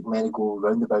magic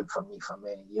merry-go-roundabout for me for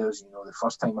many years. You know, the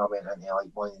first time I went into like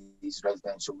one of these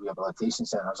residential rehabilitation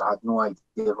centres, I had no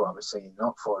idea what I was signing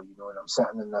up for. You know, and I'm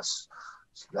sitting in this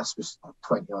was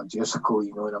 20 odd years ago.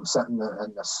 You know, and I'm sitting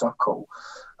in this circle,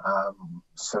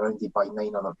 surrounded by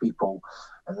 9 other people,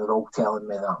 and they're all telling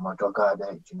me that I'm a drug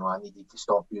addict. You know, I needed to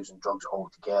stop using drugs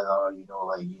altogether. You know,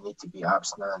 like you need to be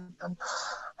abstinent, and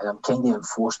I'm kind of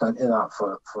enforced into that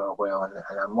for a while.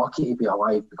 And I'm lucky to be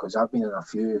alive because I've been in a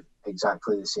few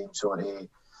exactly the same sort of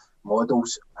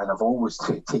models, and I've always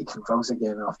taken drugs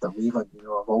again after leaving. You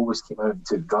know, I've always came out and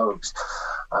took drugs.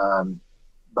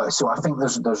 But so I think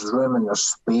there's room and there's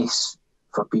space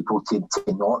for people to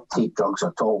not take drugs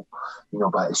at all, you know,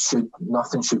 but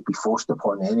nothing should be forced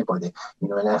upon anybody, you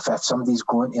know. And if somebody's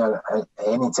going to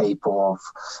any type of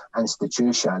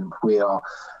institution where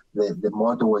the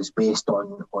model is based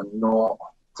on not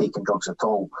taking drugs at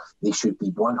all, they should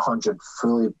be 100%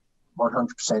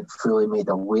 fully made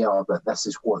aware that this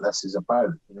is what this is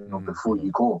about, you know, before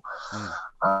you go.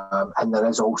 And there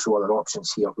is also other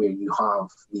options here where you have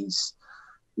these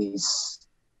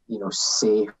you know,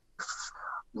 safe,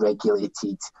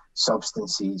 regulated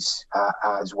substances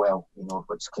as well, you know,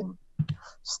 which can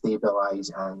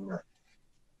stabilise and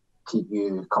keep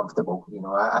you comfortable. You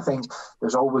know, I think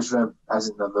there's always room,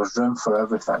 isn't there? There's room for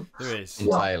everything. There is.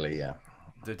 Entirely, yeah.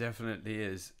 There definitely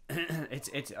is.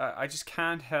 I just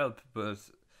can't help but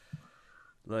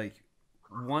like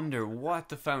wonder what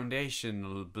the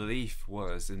foundational belief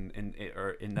was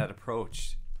in that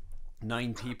approach.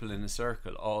 9 people in a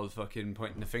circle, all fucking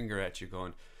pointing the finger at you,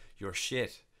 going, "You're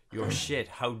shit. You're shit.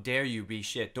 How dare you be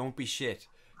shit? Don't be shit."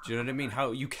 Do you know what I mean?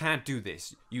 How you can't do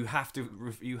this. You have to,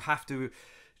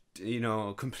 you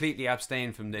know, completely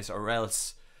abstain from this, or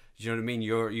else. Do you know what I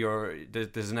mean?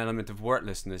 There's an element of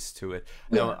worthlessness to it.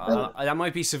 No, that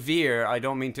might be severe. I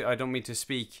don't mean to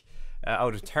speak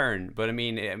out of turn, but I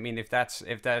mean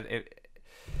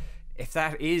if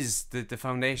that is the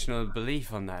foundational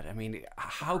belief on that, I mean,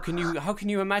 how can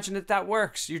you imagine that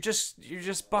works? You're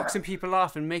just boxing people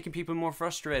off and making people more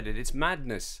frustrated. It's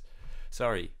madness.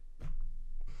 Sorry.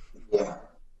 Yeah.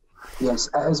 Yes,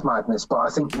 it is madness, but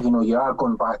I think, you know, you are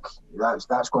going back.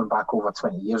 That's going back over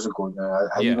 20 years ago now.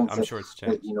 I'm sure it's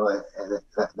changed. That, you know,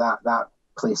 that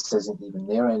place isn't even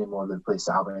there anymore. The place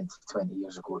that I went to 20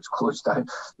 years ago, it's closed down.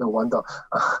 No wonder.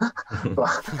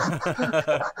 But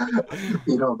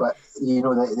you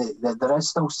know, there is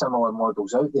still similar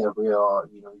models out there where,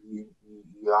 you know, you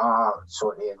are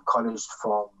sort of encouraged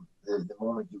from the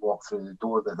moment you walk through the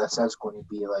door that this is going to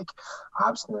be like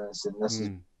abstinence, and this is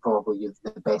probably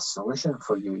the best solution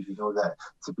for you, you know, that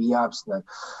to be abstinent.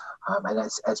 And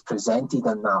it's presented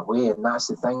in that way, and that's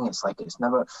the thing. It's like, it's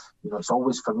never, you know, it's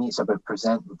always, for me, it's about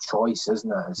presenting choice,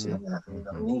 isn't it?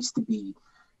 It needs to be,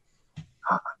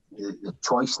 the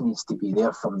choice needs to be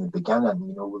there from the beginning.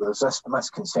 You know, there's this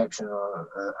misconception, or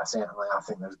certainly I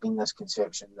think there's been this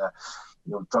conception that,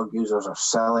 you know, drug users are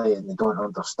silly and they don't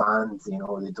understand. You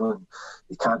know,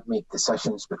 they can't make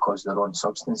decisions because they're on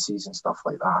substances and stuff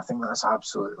like that. I think that's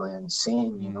absolutely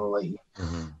insane. You know, like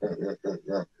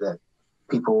that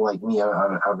people like me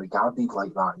are regarded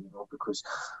like that, you know, because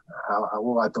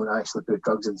although I don't actually put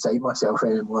drugs inside myself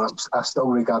anymore, I still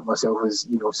regard myself as,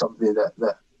 you know, somebody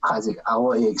that has a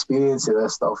lot of experience of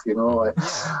this stuff, you know, like,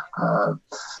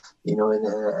 you know,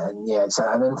 and yeah, it's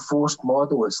an enforced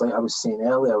model. It's like I was saying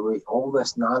earlier, all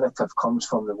this narrative comes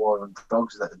from the war on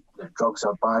drugs, that drugs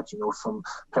are bad, you know, from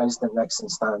President Nixon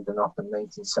standing up in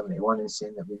 1971 and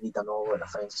saying that we need an all-out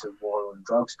offensive war on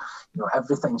drugs. You know,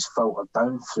 everything's filtered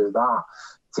down through that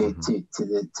to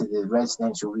the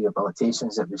residential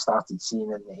rehabilitations that we started seeing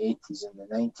in the 80s and the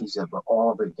 90s that were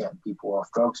all about getting people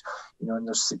off drugs. You know, and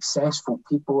there's successful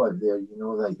people out there, you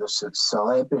know, like there's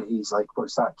celebrities, like,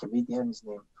 what's that comedian's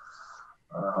name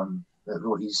that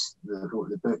wrote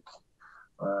the book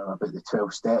about the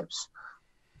 12 steps,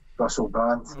 Russell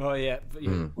Brand. Oh yeah.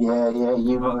 You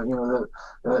know,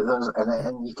 there's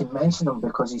and you can mention him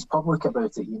because he's public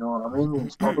about it. You know what I mean?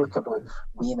 He's public about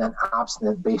being an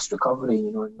abstinent-based recovery.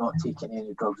 You know, not taking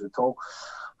any drugs at all.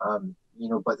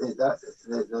 but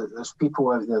there's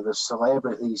people out there, there's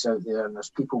celebrities out there, and there's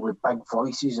people with big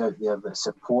voices out there that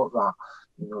support that,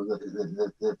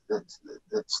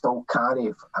 that still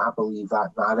carry, I believe,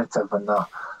 that narrative and that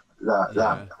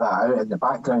out in the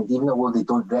background, even though they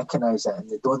don't recognise it and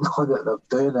they don't know that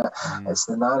they're doing it. It's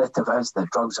the narrative is that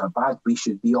drugs are bad. We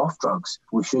should be off drugs.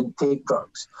 We shouldn't take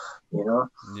drugs.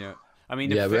 Yeah. I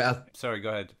mean, sorry, go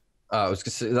ahead. I was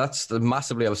going to say, that's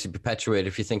massively obviously perpetuated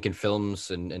if you think in films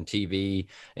and TV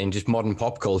and just modern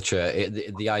pop culture.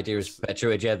 The idea is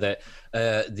perpetuated, that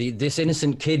this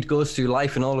innocent kid goes through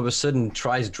life and all of a sudden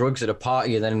tries drugs at a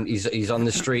party, and then he's on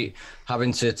the street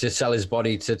having to sell his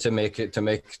body to make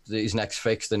his next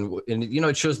fix. And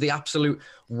it shows the absolute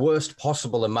worst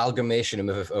possible amalgamation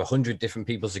of 100 different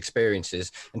people's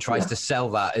experiences and tries to sell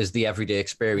that as the everyday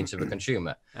experience of a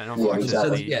consumer. And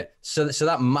unfortunately, so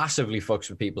that massively fucks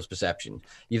with people's perception.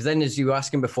 You've then, as you were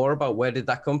asking before about where did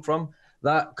that come from,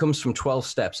 that comes from 12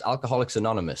 steps, Alcoholics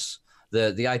Anonymous.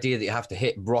 The idea that you have to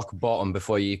hit rock bottom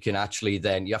before you can actually,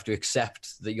 then you have to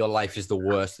accept that your life is the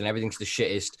worst and everything's the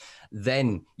shittest,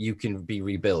 then you can be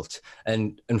rebuilt.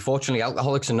 And unfortunately,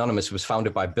 Alcoholics Anonymous was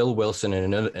founded by Bill Wilson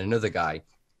and another guy.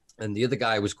 And the other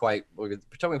guy was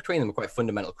between them, quite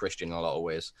fundamental Christian in a lot of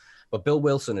ways. But Bill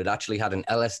Wilson had actually had an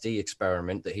LSD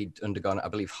experiment that he'd undergone at, I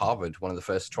believe, Harvard, one of the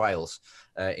first trials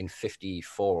in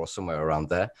 54 or somewhere around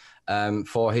there,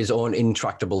 for his own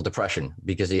intractable depression,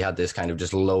 because he had this kind of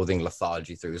just loathing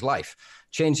lethargy through his life.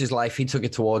 Changed his life. He took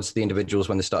it towards the individuals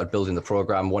when they started building the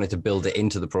program, wanted to build it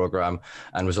into the program,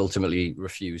 and was ultimately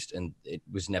refused, and it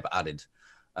was never added.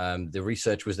 The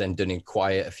research was then done in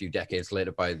quiet a few decades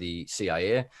later by the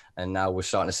CIA, and now we're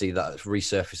starting to see that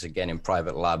resurface again in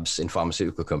private labs in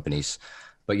pharmaceutical companies.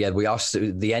 But yeah, we are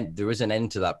the end. There is an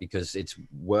end to that because it's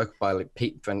work by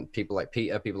people like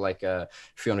Peter, people like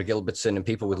Fiona Gilbertson, and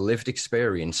people with lived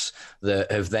experience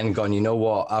that have then gone, you know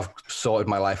what, I've sorted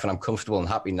my life and I'm comfortable and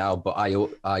happy now. But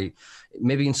I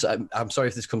maybe I'm sorry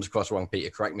if this comes across wrong,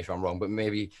 Peter. Correct me if I'm wrong, but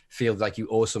maybe feel like you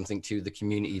owe something to the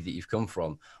community that you've come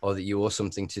from, or that you owe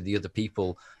something to the other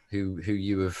people who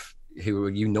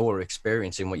are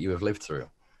experiencing what you have lived through.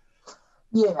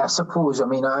 Yeah, I suppose. I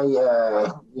mean,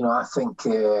 I think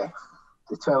the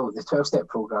 12-step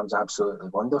program is absolutely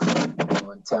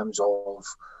wonderful, in terms of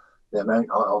the amount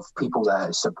of people that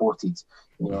it's supported,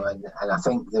 and I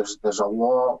think there's a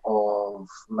lot of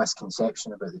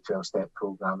misconception about the 12-step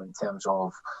program in terms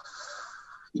of,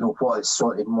 what it's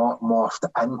sort of morphed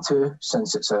into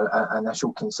since its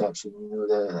initial conception.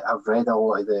 I've read a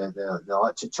lot of the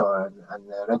literature, and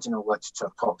the original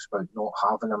literature talks about not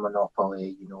having a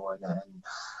monopoly,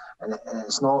 and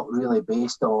it's not really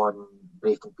based on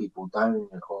breaking people down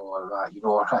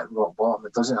or hitting rock bottom.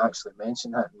 It doesn't actually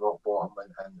mention hitting rock bottom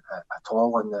at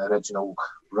all in the original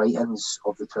writings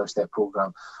of the 12-step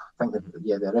program. I think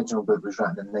the original book was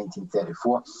written in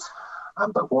 1934.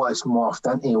 But what it's morphed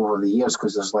into over the years,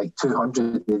 because there's like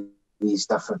 200 of these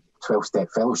different 12-step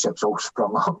fellowships all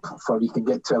sprung up. You can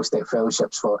get 12-step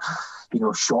fellowships for,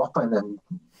 shopping and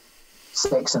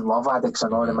Sex and Love Addicts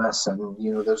Anonymous, and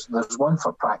there's one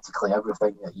for practically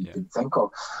everything that you can think of,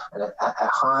 and it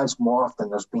has morphed,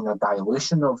 and there's been a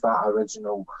dilution of that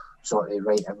original sort of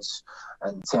writings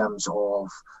in terms of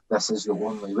this is the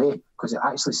only way, because it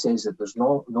actually says that there's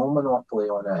no monopoly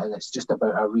on it, and it's just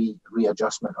about a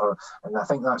readjustment, and I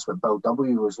think that's what Bill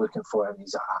W was looking for in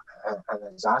his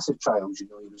acid trials. He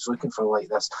was looking for like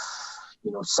this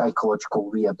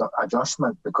psychological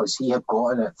readjustment, because he had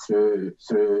gotten it through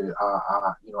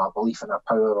a belief in a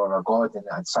power or a God, and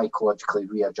it had psychologically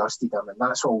readjusted him, and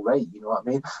that's all right. You know what I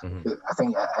mean? Mm-hmm. I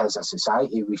think as a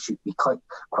society we should be quick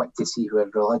to see where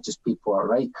religious people are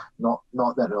right, not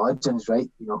that religion's right,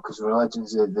 because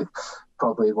religion's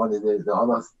probably one of the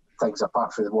other things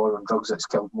apart from the war on drugs that's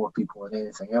killed more people than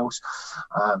anything else.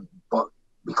 But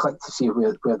be quick to see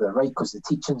where they're right, because the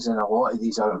teachings in a lot of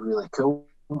these are really cool,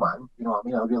 man. You know what I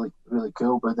mean? Are really, really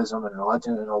cool, Buddhism and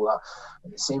religion and all that.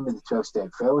 And the same with the 12-step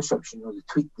fellowships.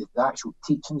 The actual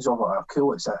teachings of it are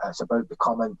cool. It's about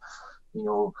becoming,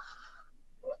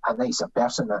 a nicer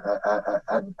person,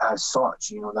 and as such,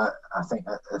 that I think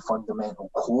the fundamental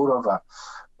core of it.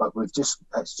 But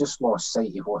it's just lost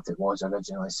sight of what it was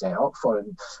originally set up for.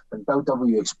 And when Bill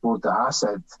W explored the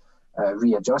acid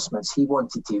readjustments, he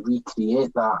wanted to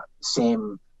recreate that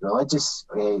same religious,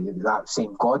 that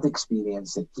same God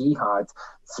experience that he had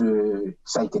through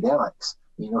psychedelics,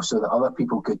 so that other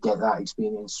people could get that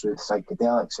experience through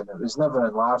psychedelics, and it was never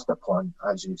enlarged upon,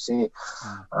 as you say.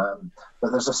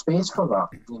 But there's a space for that.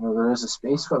 There is a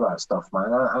space for that stuff,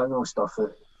 man. I know stuff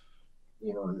that,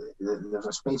 there's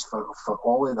a space for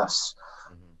all of this,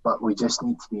 but we just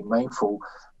need to be mindful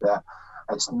that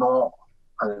it's not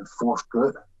an enforced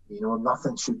route. You know,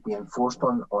 nothing should be enforced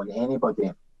on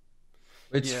anybody.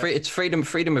 It's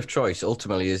freedom of choice.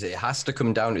 Ultimately, it has to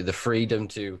come down to the freedom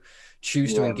to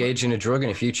choose to engage in a drug,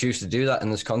 and if you choose to do that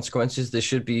and there's consequences, there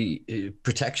should be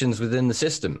protections within the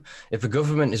system. If a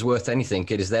government is worth anything,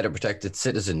 it is there to protect its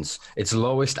citizens, its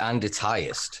lowest and its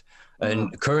highest.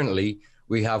 And currently,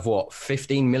 we have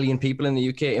 15 million people in the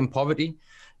UK in poverty.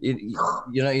 You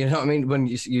know what I mean? When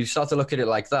you start to look at it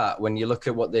like that, when you look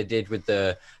at what they did with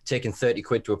the taking 30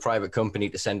 quid to a private company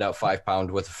to send out £5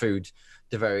 worth of food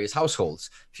to various households.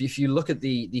 If you look at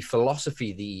the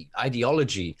philosophy, the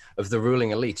ideology of the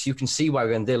ruling elites, you can see why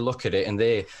when they look at it and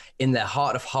they, in their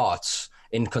heart of hearts,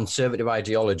 in conservative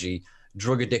ideology,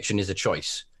 drug addiction is a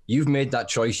choice. You've made that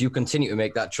choice. You continue to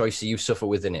make that choice, so you suffer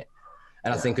within it.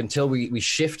 And I think until we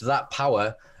shift that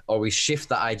power or we shift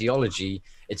that ideology,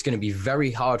 it's going to be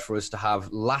very hard for us to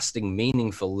have lasting,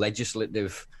 meaningful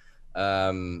legislative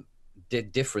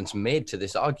difference made to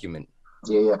this argument.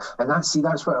 Yeah, and that's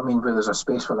what I mean, where there's a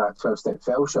space for that 12-step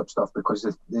fellowship stuff, because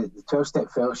the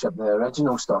 12-step fellowship, the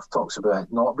original stuff, talks about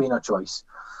it not being a choice.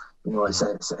 You know, it's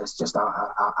just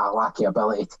a lack of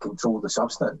ability to control the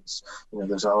substance. You know,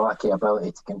 there's a lack of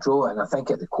ability to control it. And I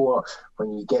think at the core,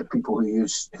 when you get people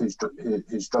whose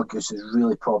drug use is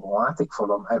really problematic for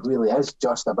them, it really is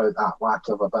just about that lack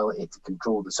of ability to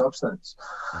control the substance.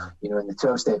 You know, in the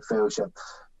 12-step fellowship,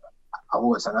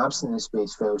 although it's an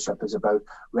abstinence-based fellowship, is about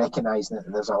recognising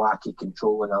that there's a lack of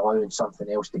control and allowing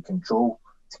something else to control,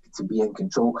 to be in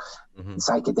control. And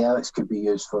psychedelics could be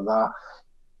used for that.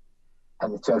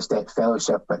 And the 12-step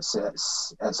fellowship, it's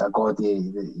a God of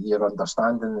your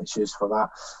understanding that's used for that.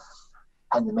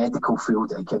 In the medical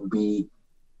field, it can be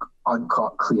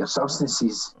uncut, clear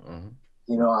substances.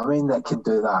 You know what I mean? That can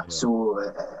do that. Yeah.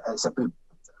 So it's about,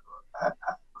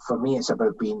 for me, it's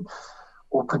about being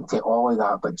open to all of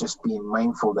that, but just being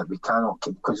mindful that we cannot,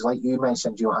 because like you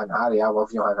mentioned, Johann Hari, I love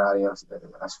Johann Hari.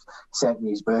 I sent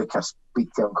me his book, I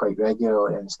speak to him quite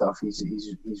regularly and stuff. He's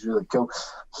really cool.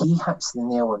 He hits the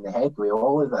nail on the head with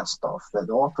all of this stuff, that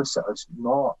the opposite is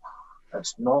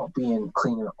it's not being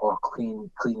clean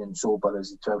and sober,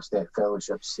 as the 12-step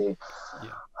fellowships say.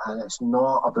 And it's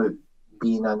not about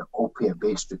being an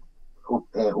opiate-based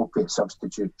opiate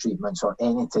substitute treatments or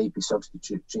any type of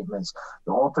substitute treatments.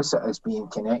 The opposite is being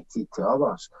connected to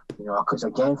others. You know, because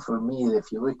again, for me, if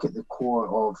you look at the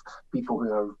core of people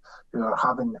who are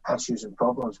having issues and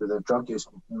problems with their drug use,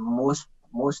 most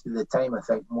of the time, I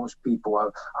think most people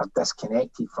are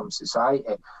disconnected from society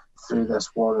through this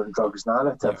war on drugs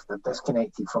narrative. They're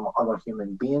disconnected from other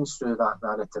human beings through that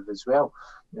narrative as well.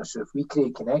 You know, so if we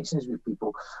create connections with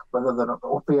people, whether they're on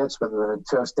opiates, whether they're in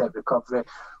 12-step recovery,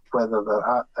 whether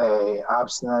they're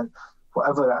abstinent,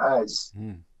 whatever it is,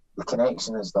 the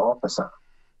connection is the opposite.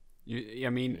 I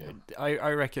mean,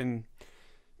 I reckon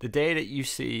the day that you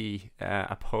see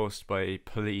a post by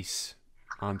police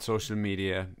on social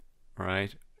media,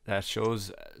 right, that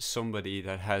shows somebody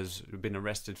that has been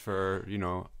arrested for, you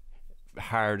know,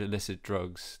 hard illicit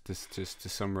drugs, to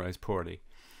summarize poorly,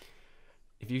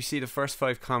 if you see the first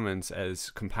 5 comments as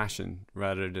compassion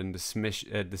rather than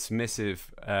dismissive,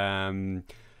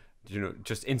 you know,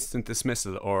 just instant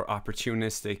dismissal or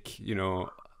opportunistic, you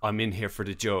know, I'm in here for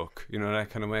the joke, you know,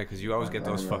 that kind of way, because you always get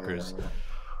those fuckers.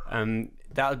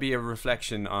 That'll be a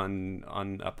reflection on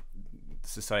a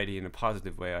society in a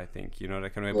positive way, I think, you know,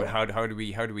 that kind of way. But how do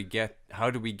we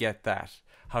get that?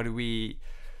 How do we?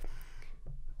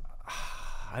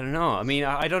 I don't know. I mean,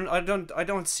 I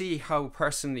don't see how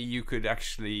personally you could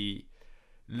actually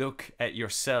look at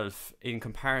yourself in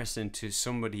comparison to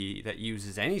somebody that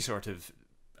uses any sort of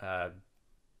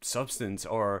substance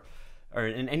or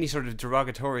in any sort of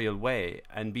derogatorial way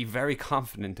and be very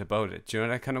confident about it. Do you know,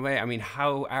 that kind of way? I mean,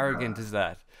 how arrogant is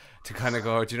that? To kind of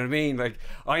go, do you know what I mean? Like,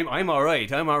 I'm all right.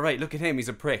 Look at him, he's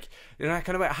a prick. You know, that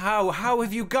kind of way. How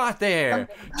have you got there?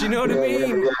 Do you know what I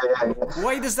mean?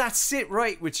 Why does that sit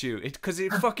right with you? Because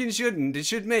it fucking shouldn't. It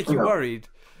should make you worried.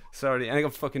 Sorry, I think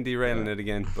I'm fucking derailing it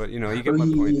again, but you know, you get my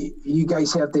point. You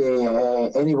guys heard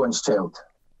the Anyone's Child?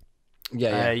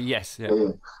 Yes.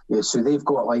 So they've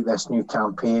got like this new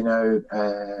campaign out,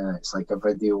 and it's like a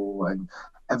video, and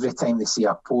every time they see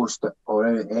a post, or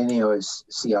any of us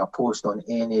see a post on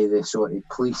any of the sort of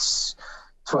police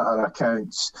Twitter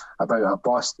accounts about a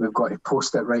bust, we've got to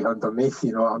post it right underneath,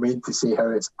 you know what I mean, to say how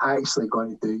it's actually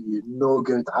going to do you no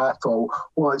good at all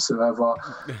whatsoever.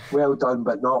 Well done,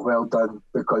 but not well done,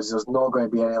 because there's not going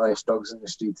to be any less drugs in the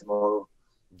street tomorrow.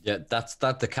 Yeah,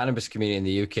 the cannabis community in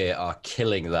the UK are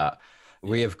killing that.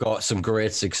 We have got some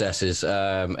great successes.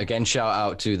 Again, shout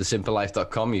out to the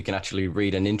simpalife.com. You can actually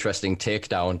read an interesting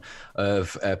takedown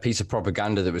of a piece of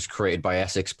propaganda that was created by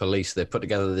Essex Police. They put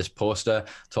together this poster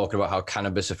talking about how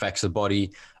cannabis affects the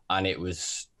body, and it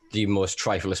was the most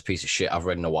trifleless piece of shit I've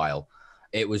read in a while.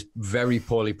 It was very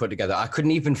poorly put together. I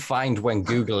couldn't even find when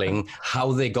Googling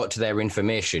how they got to their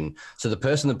information. So the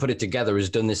person that put it together has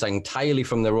done this entirely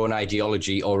from their own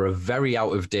ideology or a very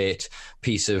out of date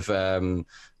piece of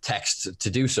text to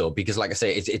do so. Because like I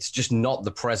say, it's just not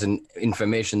the present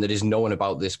information that is known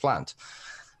about this plant.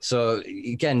 So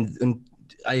again,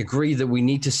 I agree that we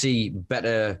need to see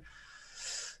better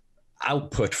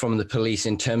output from the police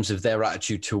in terms of their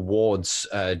attitude towards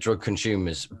drug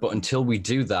consumers. But until we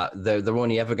do that, they're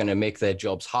only ever going to make their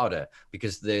jobs harder,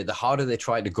 because the harder they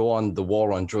try to go on the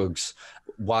war on drugs,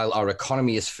 while our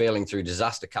economy is failing through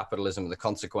disaster capitalism and the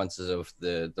consequences of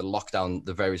the lockdown,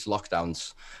 the various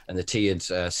lockdowns and the tiered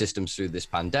systems through this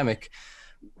pandemic,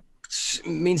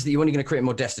 means that you're only going to create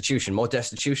more destitution. More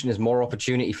destitution is more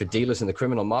opportunity for dealers in the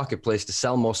criminal marketplace to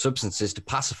sell more substances to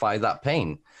pacify that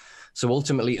pain. So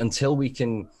ultimately, until we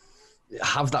can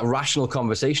have that rational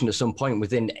conversation at some point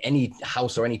within any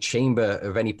house or any chamber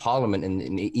of any parliament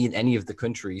in any of the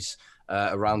countries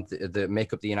around that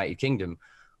make up the United Kingdom,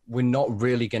 we're not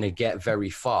really going to get very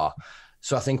far.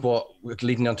 So I think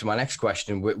leading on to my next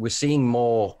question, we're seeing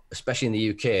more, especially in the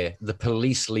UK, the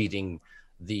police leading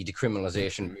the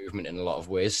decriminalisation movement in a lot of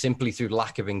ways, simply through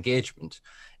lack of engagement.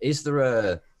 Is there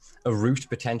a route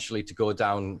potentially to go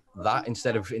down that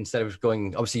instead of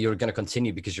going? Obviously, you're going to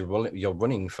continue because you're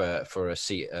running for a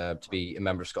seat to be a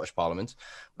member of Scottish Parliament.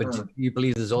 But do you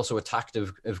believe there's also a tact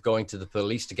of going to the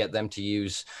police to get them to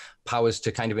use powers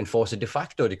to kind of enforce a de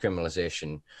facto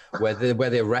decriminalisation, where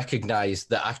they recognise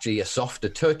that actually a softer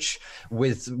touch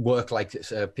with work like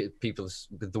people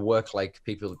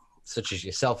such as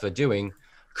yourself are doing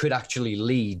could actually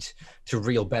lead to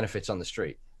real benefits on the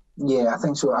street? Yeah, I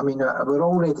think so. I mean, we're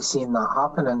already seeing that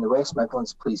happen, and the West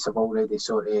Midlands Police have already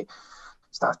sort of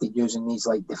started using these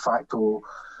like de facto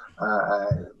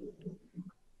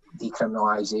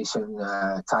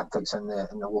decriminalisation tactics in the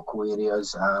local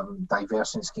areas,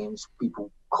 diversion schemes,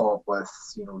 people caught with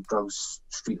drugs,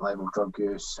 street level drug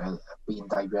use, being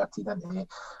diverted into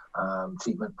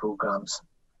treatment programs,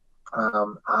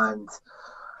 and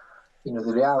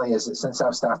the reality is that since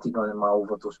I've started running my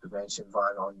overdose prevention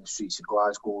van on the streets of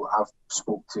Glasgow, I've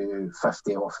spoke to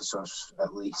 50 officers,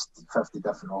 at least 50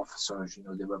 different officers.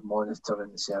 They were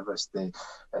monitoring the service to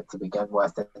begin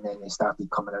with, and then they started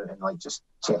coming out and like just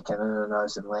checking in on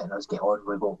us and letting us get on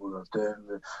with what we were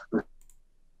doing. We've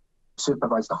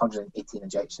supervised 118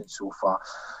 injections so far,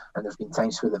 and there's been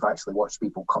times where they've actually watched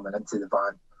people coming into the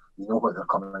van. They know what they're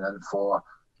coming in for.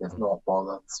 They've not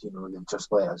bothered, they've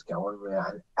just let us get on with it.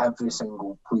 And every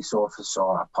single police officer,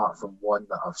 apart from one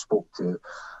that I've spoke to,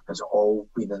 has all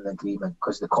been in agreement,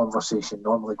 because the conversation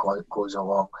normally goes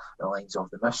along the lines of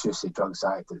the Misuse of Drugs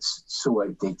Act. It's so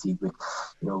outdated.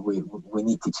 We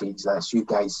need to change this. You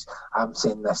guys, I'm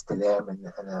saying this to them, and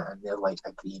they're like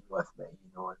agreeing with me,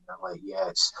 and they're like,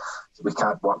 yeah, we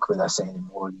can't work with this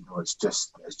anymore. It's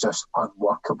just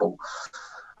unworkable.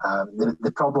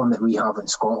 The problem that we have in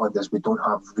Scotland is we don't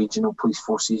have regional police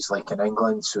forces like in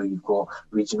England. So you've got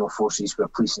regional forces where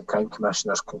police and crime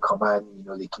commissioners can come in.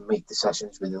 They can make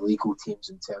decisions with the legal teams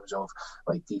in terms of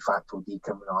like de facto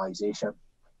decriminalisation,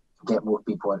 get more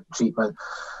people in treatment.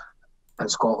 In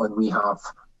Scotland, we have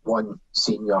one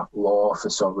senior law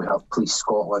officer. We have Police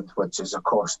Scotland, which is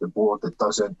across the board. That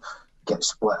doesn't get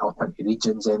split up into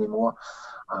regions anymore,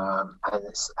 and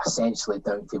it's essentially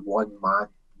down to one man.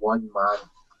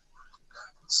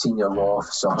 Senior law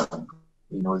officer,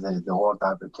 the Lord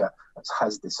Advocate. It's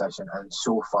his decision, and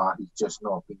so far he's just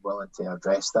not been willing to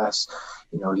address this.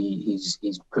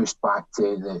 He's pushed back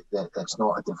to that it's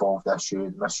not a devolved issue.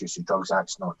 The Misuse of Drugs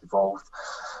Act's not devolved.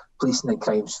 Policing and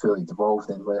crime's fully devolved,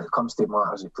 and when it comes to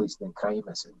matters of policing and crime,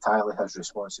 it's entirely his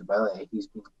responsibility. He's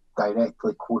been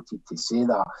directly quoted to say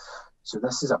that. So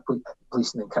this is a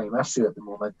policing and crime issue at the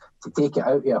moment. To take it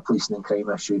out of a policing and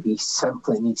crime issue, he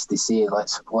simply needs to say,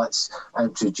 let's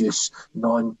introduce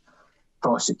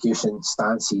non-prosecution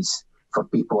stances for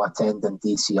people attending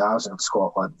DCRs in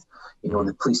Scotland.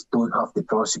 The police don't have to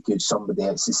prosecute somebody.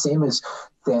 It's the same as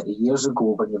 30 years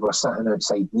ago when they were sitting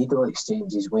outside needle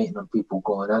exchanges waiting on people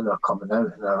going in or coming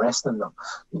out and arresting them,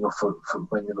 for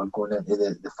when they were going into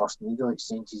the first needle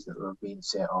exchanges that were being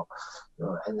set up.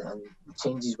 And the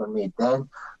changes were made then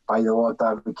by the Lord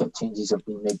Advocate. Changes have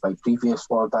been made by previous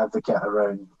Lord Advocates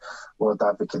around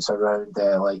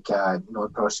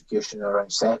non-prosecution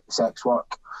around sex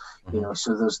work.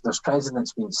 So there's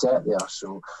precedents being set there.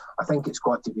 So I think it's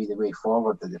got to be the way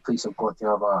forward, that the police have got to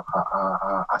have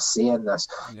a say in this.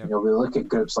 Yep. We look at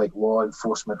groups like Law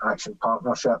Enforcement Action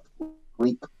Partnership,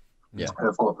 LEAP, who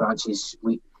have got branches,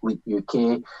 LEAP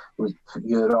UK, LEAP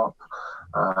Europe,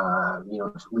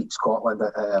 LEAP Scotland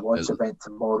at a launch event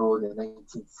tomorrow, the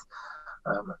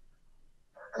 19th.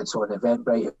 It's on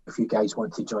Eventbrite. If you guys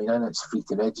want to join in, it's free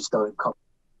to register and come.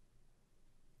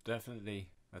 Definitely.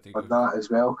 I think on that as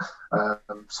well.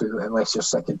 So unless you're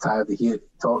sick and tired of hearing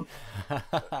talk,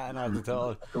 not at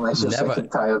all. Unless you're sick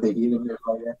and tired of hearing me,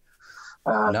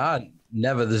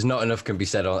 never. There's not enough can be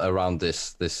said around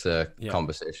this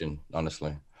conversation,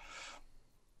 honestly.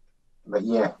 But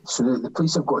yeah, so the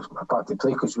police have got a part to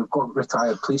play, because we've got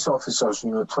retired police officers,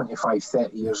 25,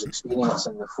 30 years experience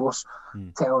in the force,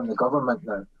 telling the government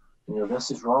now,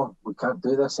 this is wrong. We can't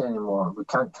do this anymore. We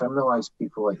can't criminalise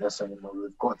people like this anymore.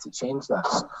 We've got to change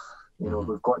this.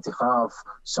 We've got to have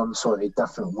some sort of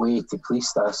different way to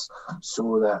police this,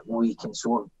 so that we can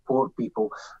support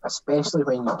people, especially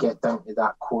when you get down to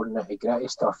that core nitty-gritty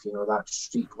stuff, that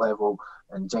street level,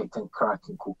 injecting crack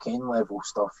and cocaine level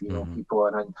stuff. People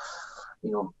are in,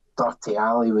 dirty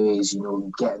alleyways,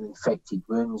 getting infected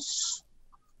wounds.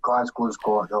 Glasgow's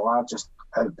got the largest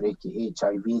outbreak of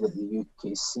HIV that the UK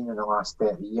has seen in the last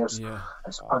 30 years.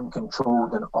 It's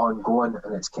uncontrolled and ongoing,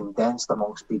 and it's condensed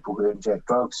amongst people who inject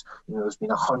drugs. There's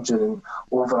been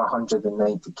over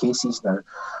 190 cases now,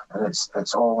 and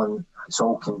it's all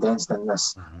condensed in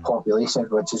this population,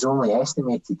 which is only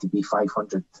estimated to be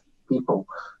 500 people.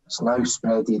 It's now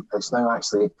spreading. It's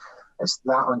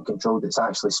that uncontrolled. It's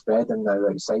actually spreading now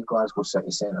outside Glasgow city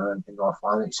centre in North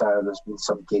Lanarkshire. There's been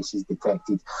some cases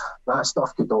detected. That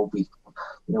stuff could all be,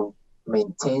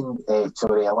 eliminated.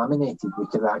 We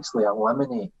could actually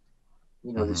eliminate,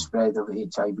 the spread of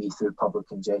HIV through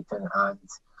public injecting and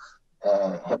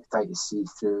hepatitis C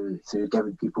through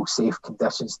giving people safe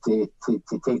conditions to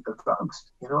take the drugs.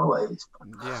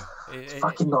 It's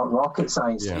fucking not rocket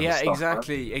science.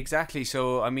 Exactly.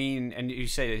 So I mean, and you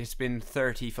say it's been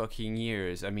 30 fucking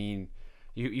years. I mean,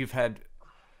 you've had,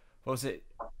 what was it?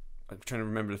 I'm trying to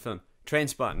remember the film.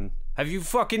 Trainspotting. Have you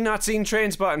fucking not seen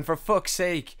Trainspotting, for fuck's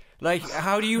sake? Like,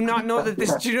 how do you not know that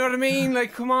this? Do you know what I mean?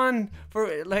 Like, come on,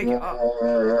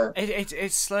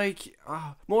 It's like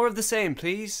more of the same,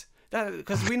 please.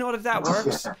 Because we know that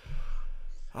works.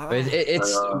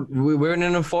 We're in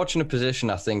an unfortunate position,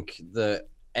 I think, that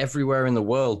everywhere in the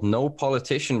world, no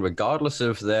politician, regardless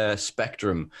of their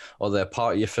spectrum or their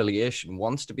party affiliation,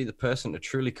 wants to be the person to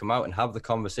truly come out and have the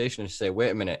conversation and say,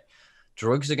 wait a minute,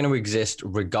 drugs are going to exist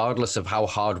regardless of how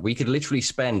hard. We could literally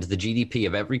spend the GDP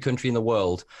of every country in the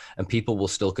world and people will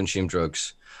still consume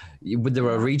drugs. There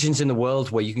are regions in the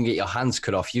world where you can get your hands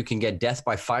cut off. You can get death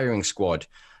by firing squad.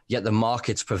 Yet the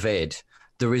markets pervade.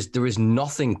 There is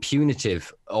nothing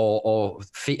punitive or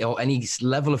any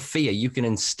level of fear you can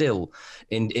instill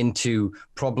into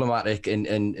problematic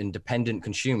and dependent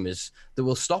consumers that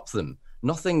will stop them.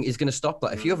 Nothing is going to stop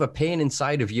that. If you have a pain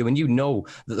inside of you and you know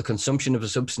that the consumption of a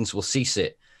substance will cease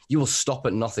it, you will stop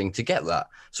at nothing to get that.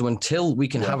 So until we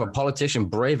can have a politician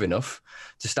brave enough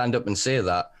to stand up and say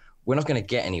that, we're not going to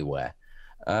get anywhere.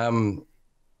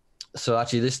 So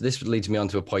actually, this leads me on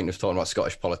to a point of talking about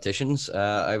Scottish politicians.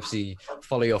 I obviously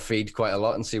follow your feed quite a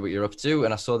lot and see what you're up to,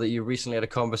 and I saw that you recently had a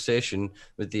conversation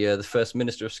with the First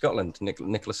Minister of Scotland,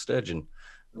 Nicola Sturgeon.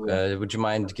 Would you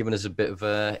mind giving us a bit of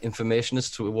information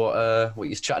as to what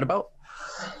you're chatting about?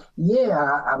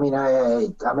 Yeah, I mean, I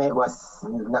met with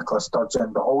Nicola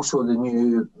Sturgeon, but also the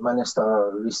new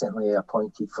minister recently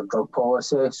appointed for drug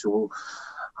policy. So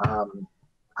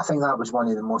I think that was one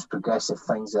of the most progressive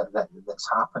things that's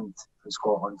happened in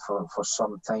Scotland for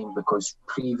some time, because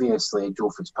previously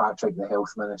Joe Fitzpatrick, the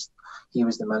health minister, he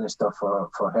was the minister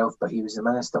for health, but he was the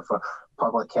minister for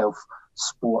public health,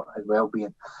 sport and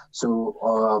well-being. So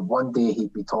one day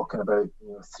he'd be talking about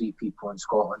 3 people in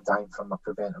Scotland dying from a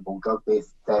preventable drug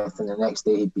death, and the next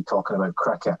day he'd be talking about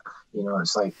cricket.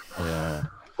 It's like,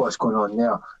 what's going on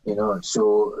there?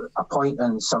 So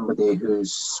appointing somebody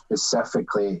who's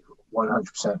specifically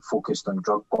 100% focused on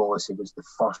drug policy was the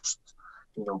first,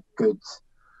 good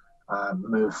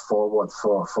move forward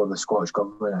for the Scottish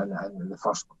government, and the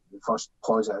first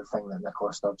positive thing that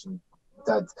Nicola Sturgeon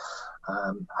did.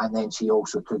 And then she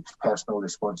also took personal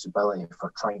responsibility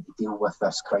for trying to deal with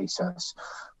this crisis,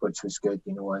 which was good,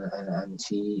 you know, and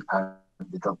she and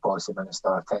the Drug Policy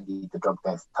Minister attended the Drug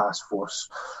Death Task Force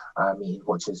meeting,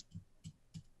 which is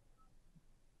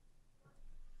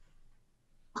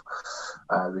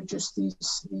reduce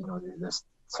these, you know, this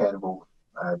terrible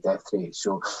death rate.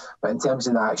 So, but in terms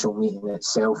of the actual meeting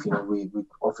itself, you know, we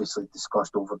obviously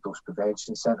discussed overdose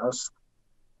prevention centres.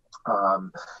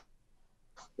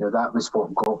 You know, that was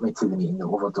what got me to the meeting. The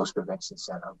overdose prevention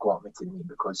centre got me to the meeting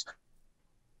because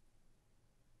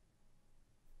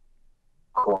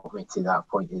got me to that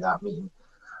point of that meeting.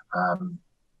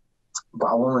 But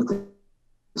I wanted to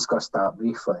discuss that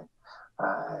briefly.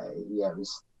 Yeah, it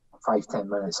was 5-10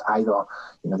 minutes. Either,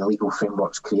 you know, the legal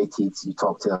framework's created, you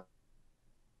talk to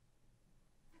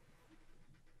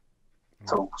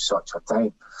till such a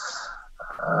time.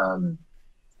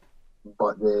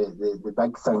 But the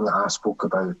big thing that I spoke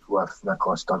about with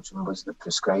Nicola Sturgeon was the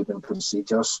prescribing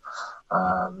procedures.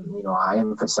 You know, I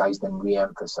emphasised and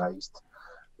re-emphasised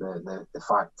the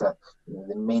fact that, you know,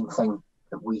 the main thing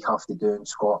that we have to do in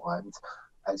Scotland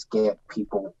is get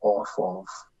people off of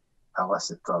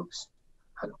illicit drugs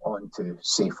and onto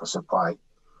safer supply.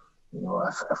 You know,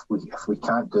 if we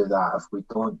can't do that, if we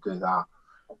don't do that,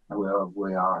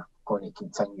 we are going to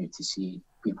continue to see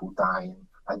people dying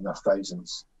in their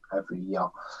thousands every year.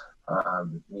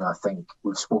 You know, I think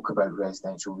we've spoke about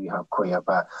residential rehab quite a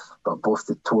bit, but both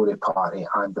the Tory party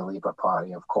and the Labour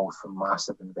Party have called for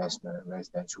massive investment in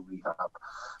residential rehab.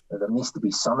 Now, there needs to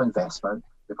be some investment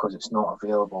because it's not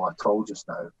available at all just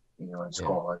now. You know, in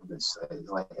Scotland, it's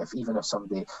like if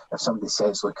somebody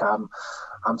says, "Look, I'm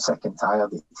sick and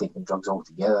tired of taking drugs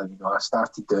altogether." You know, I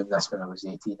started doing this when I was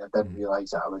 18. I didn't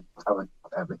realise that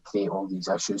it would create all these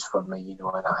issues for me. You know,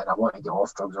 and I want to get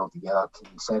off drugs altogether.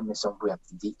 Can you send me somewhere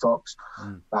to detox?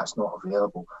 That's not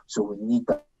available. So we need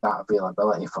that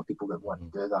availability for people that want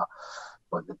to do that.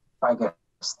 But the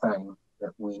biggest thing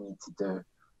that we need to do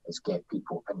is get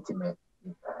people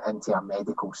into a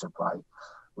medical supply.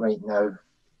 Right now,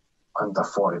 under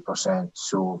 40%.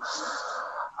 So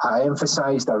I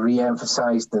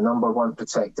re-emphasised the number one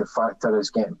protective factor is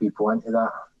getting people into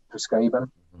that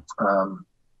prescribing.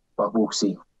 But we'll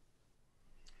see.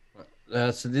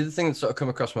 So the other thing that sort of come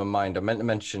across my mind, I meant to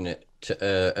mention it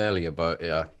earlier, but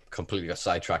completely got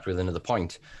sidetracked with another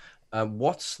point.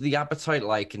 What's the appetite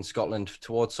like in Scotland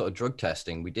towards sort of drug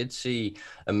testing? We did see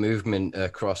a movement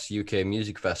across UK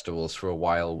music festivals for a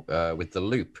while with The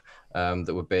Loop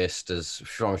that were based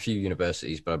from a few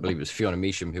universities, but I believe it was Fiona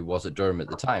Measham, who was at Durham at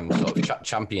the time, sort of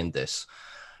championed this.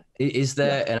 Is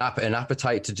there an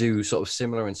appetite to do sort of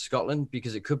similar in Scotland?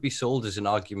 Because it could be sold as an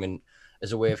argument,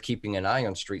 as a way of keeping an eye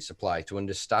on street supply, to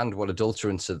understand what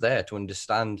adulterants are there, to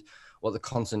understand what the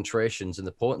concentrations and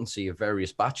the potency of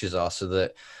various batches are, so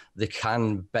that they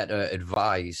can better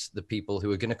advise the people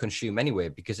who are going to consume anyway,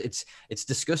 because it's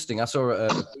disgusting. I saw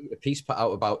a piece put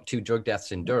out about 2 drug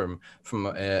deaths in Durham from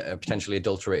a potentially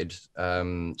adulterated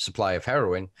supply of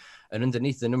heroin, and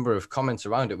underneath the number of comments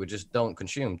around it were just don't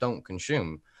consume.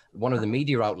 One of the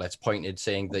media outlets pointed,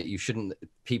 saying that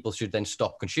people should then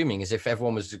stop consuming, as if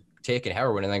everyone was taking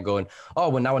heroin and then going, oh,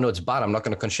 well, now I know it's bad, I'm not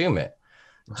going to consume it.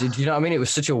 Do you know what I mean? It was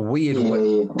such a weird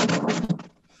way.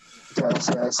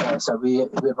 It's a weird.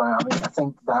 I mean, I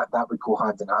think that would go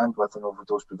hand in hand with an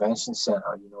overdose prevention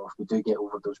centre. You know, if we do get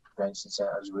overdose prevention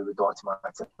centres, we would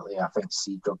automatically, I think,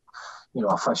 see drug, you know,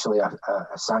 officially a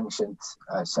sanctioned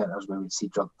centres, we would see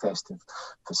drug testing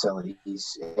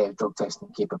facilities, drug testing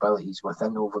capabilities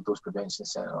within overdose prevention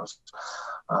centres.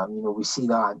 You know, we see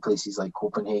that in places like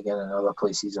Copenhagen and other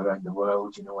places around the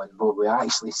world. You know, and what we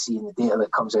actually see in the data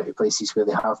that comes out of places where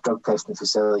they have drug testing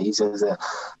facilities is that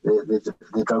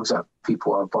the drugs that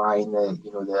people are buying, the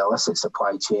illicit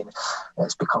supply chain,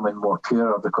 it's becoming more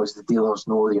purer because the dealers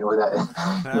know,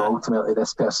 that ultimately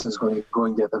this person's going to go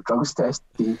and get their drugs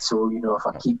tested. So, if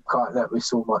I keep cutting it with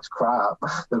so much crap,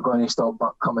 they're going to stop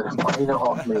coming and buying it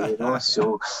off me,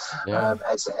 So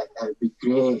it'd be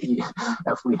great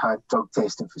if we had drug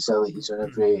testing facilities on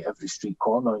every street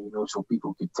corner, so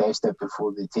people could test it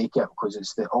before they take it,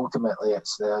 because ultimately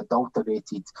it's the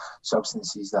adulterated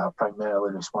substances that are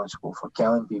primarily responsible for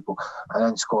killing people. And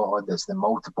in Scotland, it's the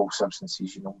multiple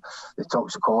substances. The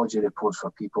toxicology reports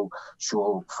for people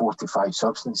show 45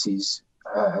 substances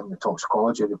in the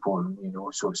toxicology report.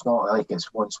 So it's not like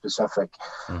it's one specific.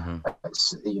 Mm-hmm.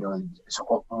 It's it's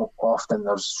often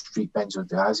there's street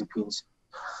benzodiazepines.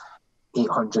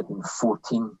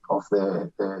 814 of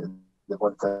the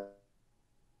 1,000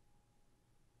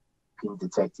 being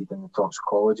detected in the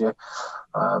toxicology.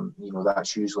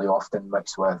 That's usually often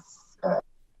mixed with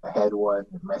heroin,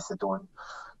 methadone,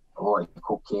 a lot of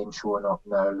cocaine showing up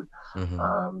now.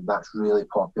 That's really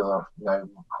popular now.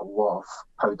 A lot of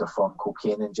powder form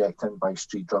cocaine injecting by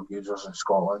street drug users in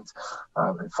Scotland.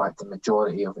 In fact, the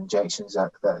majority of injections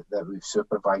that we've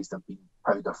supervised have been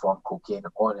powder form cocaine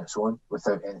on its own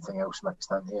without anything else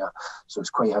mixed in here. So it's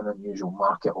quite an unusual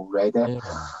market already.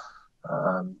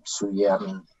 So yeah, I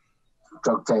mean,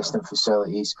 drug testing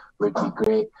facilities would be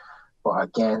great. But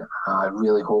again, I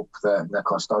really hope that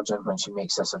Nicola Sturgeon, when she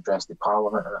makes this address to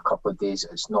Parliament in a couple of days,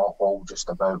 it's not all just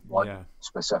about one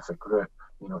specific route.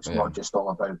 You know, it's not just all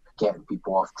about getting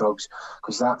people off drugs,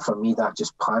 because that, for me, that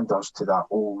just panders to that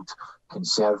old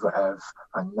Conservative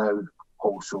and now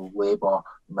also Labour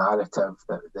narrative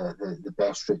that the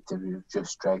best route to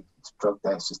reduce drug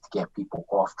deaths is to get people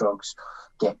off drugs,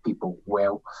 get people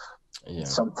well.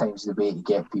 Sometimes the way to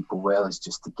get people well is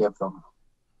just to give them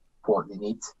what they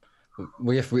need.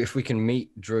 If we can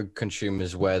meet drug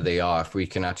consumers where they are, if we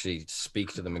can actually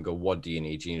speak to them and go, what do you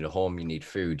need? You need a home, you need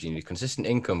food, you need consistent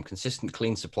income, consistent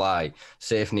clean supply,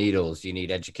 safe needles, you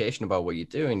need education about what you're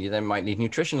doing, you then might need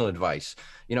nutritional advice.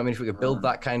 You know what I mean? If we could build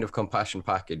that kind of compassion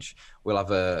package, we'll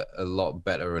have a lot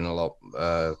better and a lot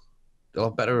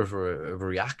better of a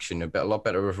reaction, a lot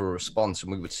better of a response,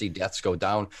 and we would see deaths go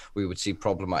down, we would see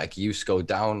problematic use go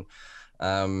down.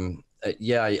 I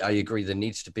agree. There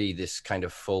needs to be this kind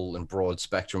of full and broad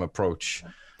spectrum approach.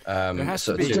 There has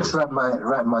to be. You just read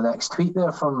my next tweet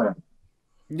there from me.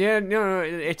 Yeah, no,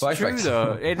 it's true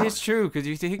though. It is true, because if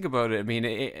you think about it, I mean,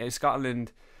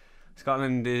 Scotland,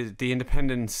 the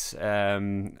independence,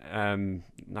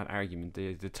 not argument,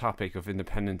 the topic of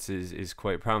independence is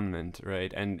quite prominent,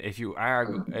 right? And if you are,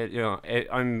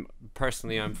 I'm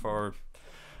for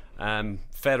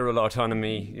federal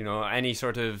autonomy, you know, any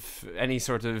sort of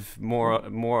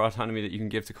more autonomy that you can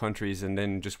give to countries and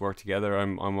then just work together.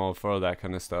 I'm all for that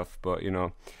kind of stuff. But, you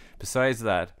know, besides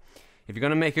that, if you're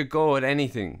going to make a go at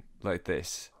anything like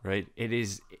this, right, it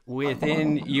is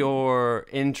within your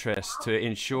interest to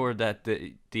ensure that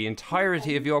the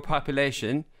entirety of your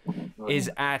population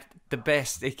is at the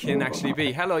best it can actually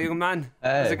be. Hello, young man.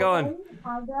 How's it going?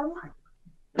 I've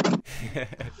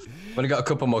only got a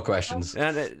couple more questions.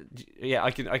 And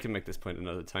I can make this point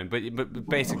another time. But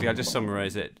basically, I'll just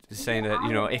summarize it, saying that,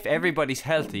 you know, if everybody's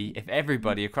healthy, if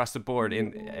everybody across the board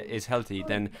is healthy,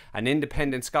 then an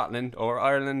independent Scotland or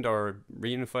Ireland or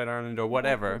reunified Ireland or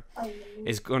whatever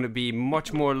is going to be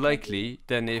much more likely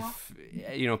than if,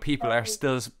 you know, people are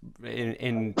still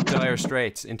in dire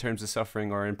straits in terms of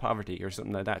suffering or in poverty or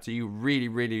something like that. So you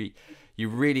really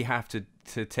have to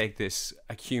take this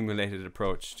accumulated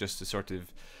approach just to sort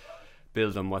of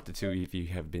build on what the two of you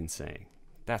have been saying.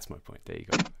 That's my point. There you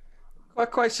go.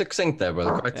 Quite succinct there,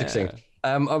 brother. Quite succinct.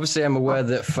 Obviously, I'm aware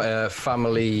that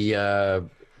family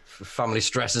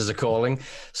stresses are calling,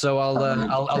 so I'll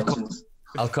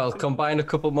combine a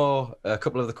couple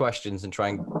of the questions and try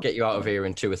and get you out of here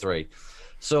in 2 or 3.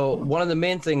 So one of the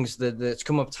main things that's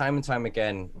come up time and time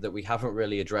again that we haven't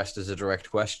really addressed as a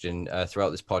direct question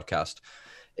throughout this podcast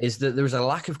is that there's a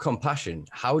lack of compassion.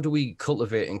 How do we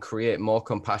cultivate and create more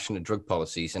compassionate drug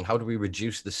policies, and how do we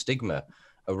reduce the stigma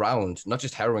around not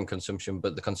just heroin consumption,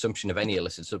 but the consumption of any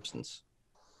illicit substance?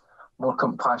 More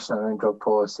compassion around drug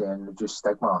policy and reduce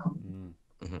stigma.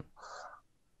 Mm-hmm.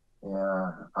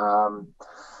 Yeah.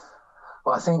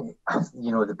 Well, I think,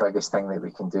 you know, the biggest thing that we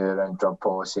can do around drug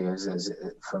policy is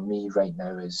for me right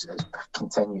now is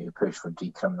continue to push for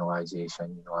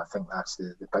decriminalisation. You know, I think that's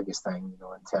the biggest thing, you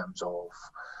know, in terms of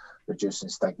reducing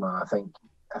stigma. I think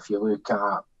if you look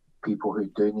at people who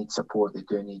do need support, they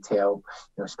do need help,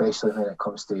 you know, especially when it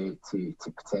comes to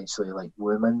potentially like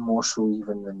women, more so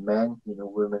even than men, you know,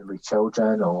 women with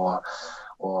children or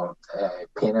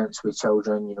parents with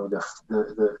children, you know, the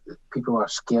people are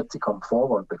scared to come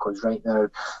forward because right now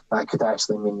that could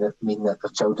actually mean that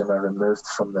their children are removed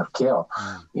from their care.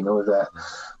 You know, that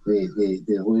they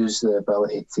lose the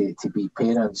ability to be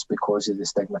parents because of the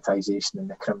stigmatisation and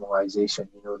the criminalisation.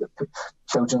 You know, that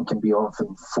children can be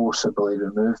often forcibly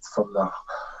removed from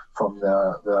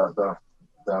their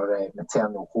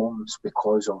maternal homes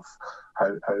because of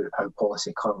how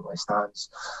policy currently stands.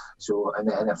 So,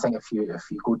 and I think if we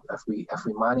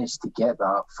manage to get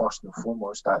that first and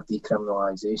foremost, that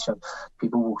decriminalisation,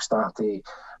 people will start to,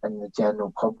 in the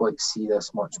general public, see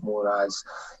this much more as,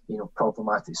 you know,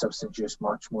 problematic substance use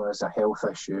much more as a health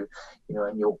issue, you know.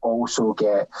 And you'll also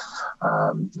get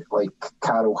like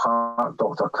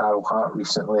Dr. Carol Hart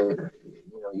recently.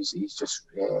 He's just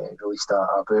released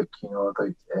a book, you know,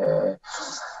 about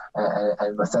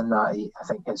and within that, I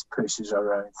think his pushes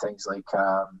around things like,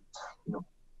 you know,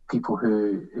 people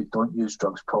who don't use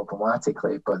drugs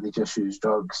problematically, but they just use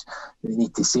drugs, they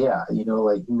need to say it. You know,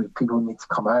 like people need to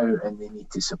come out and they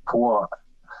need to support,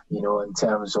 you know, in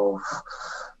terms of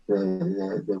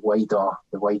the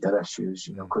wider issues,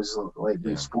 you know, because like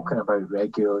we've spoken about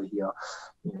regularly here,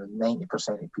 you know,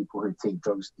 90% of people who take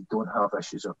drugs, they don't have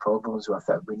issues or problems with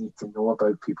it. We need to know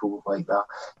about people like that,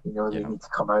 you know. They need to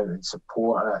come out and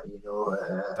support it, you know.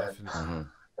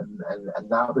 And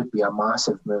that would be a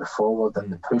massive move forward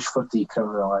in the push for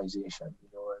decriminalisation, you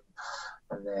know.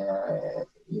 And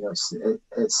you know,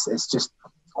 it's just,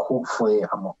 hopefully,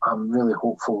 I'm really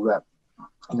hopeful that,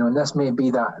 you know, and this may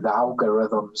be the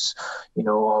algorithms, you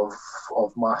know,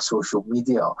 of mass social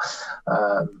media,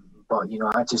 but, you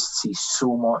know, I just see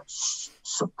so much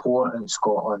support in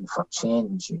Scotland for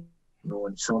change, you know,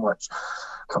 and so much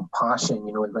compassion,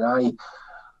 you know. And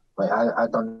when I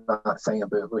done that thing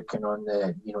about looking on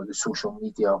the, you know, the social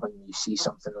media, when you see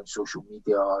something on social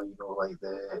media, you know, like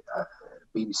the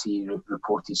BBC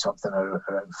reported something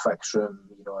around Fix Room,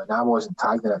 you know, and I wasn't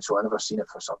tagged in it, so I never seen it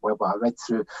for some while, but I read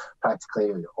through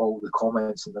practically all the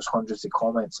comments, and there's hundreds of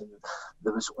comments, and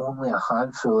there was only a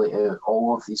handful of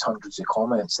all of these hundreds of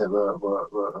comments that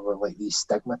were like these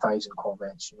stigmatising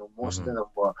comments, you know. Most of them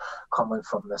were coming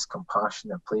from this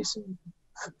compassionate place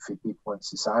for people in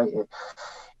society,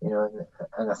 you know,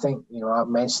 and I think, you know, I've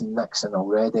mentioned Nixon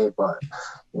already, but,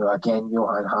 you know, again,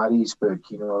 Johann Hari's book,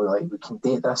 you know, like we can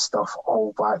date this stuff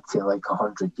all back to like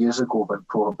 100 years ago when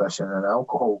prohibition on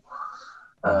alcohol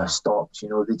stopped. You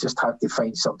know, they just had to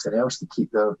find something else to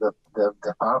keep their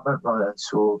department running.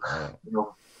 So, you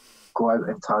know, go out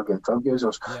and target drug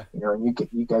users. You know, and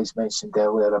you guys mentioned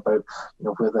earlier about, you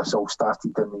know, where this all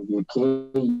started in the UK.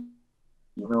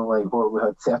 You know, like what we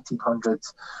had 1,300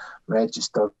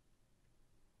 registered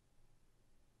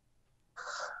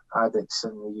addicts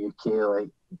in the UK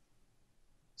like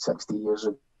 60 years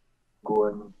ago,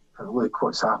 and look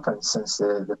what's happened since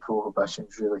the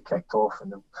prohibition's really kicked off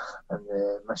and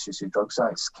the Misuse of Drugs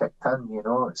Act's kicked in. You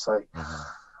know, it's like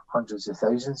hundreds of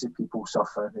thousands of people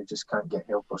suffering who just can't get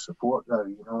help or support now.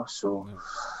 You know, so.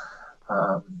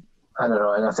 I don't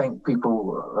know, and I think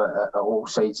people at all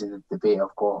sides of the debate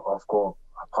have got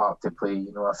a part to play.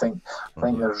 You know, I think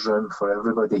there's room for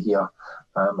everybody here,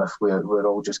 if we're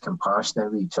all just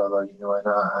compassionate with each other. You know,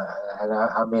 and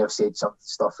I may have said some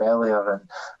stuff earlier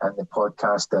in the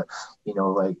podcast that, you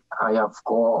know, like I have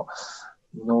got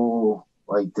no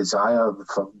like desire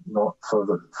for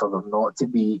there not to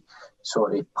be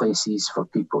sort of places for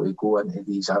people to go into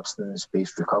these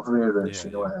abstinence-based recovery routes.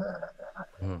 You know,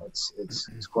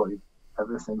 it's got to,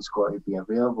 everything's got to be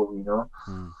available. You know,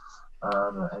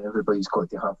 and everybody's got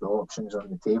to have the options on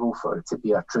the table for it to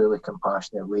be a truly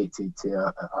compassionate way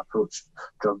to approach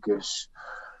drug use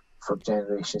for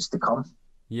generations to come.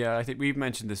 Yeah, I think we've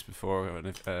mentioned this before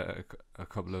on a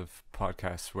couple of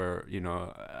podcasts where, you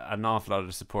know, an awful lot of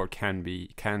the support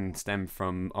can stem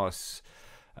from us,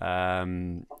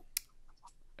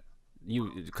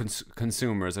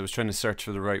 consumers. I was trying to search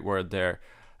for the right word there.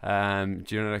 Do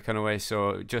you know, that kind of way?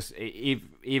 So just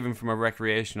even from a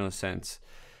recreational sense,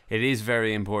 it is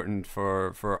very important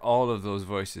for all of those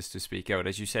voices to speak out.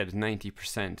 As you said,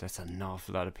 90%, that's an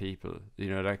awful lot of people, you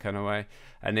know, that kind of way.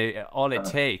 And all it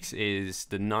takes is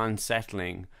the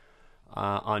non-settling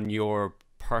on your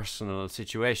personal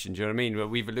situation. Do you know what I mean? What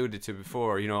we've alluded to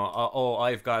before, you know,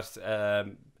 I've got a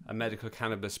medical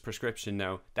cannabis prescription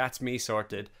now. That's me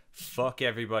sorted. Fuck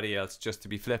everybody else, just to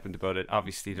be flippant about it.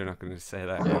 Obviously, they're not going to say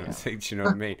that. You know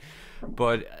what I mean?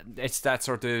 But it's that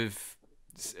sort of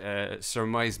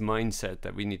surmised mindset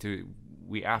that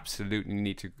we absolutely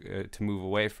need to move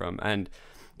away from, and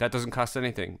that doesn't cost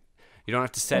anything. You don't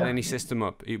have to set any system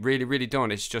up. You really, really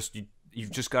don't. It's just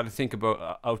you've just got to think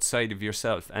about outside of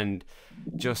yourself and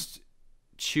just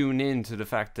tune in to the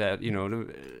fact that, you know,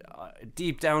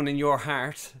 deep down in your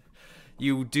heart,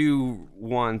 you do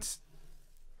want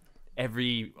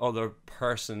every other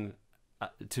person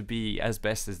to be as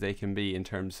best as they can be in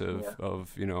terms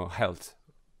of you know, health,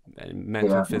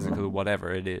 mental, physical,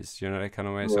 whatever it is, you know, that kind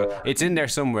of way. So it's in there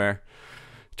somewhere.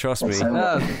 Trust me.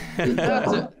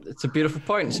 It's a beautiful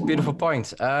point. It's a beautiful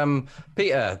point.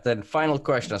 Peter, then final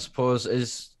question, I suppose,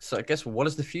 is, so I guess, what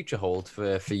does the future hold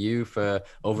for you, for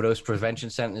overdose prevention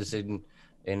centres in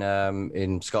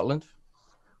Scotland?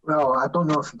 Well, I don't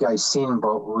know if you guys seen,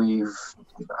 but we've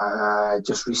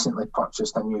just recently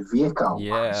purchased a new vehicle.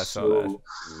 Yeah, I saw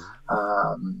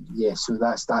that. So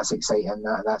that's exciting.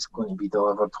 That's going to be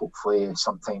delivered hopefully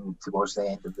sometime towards the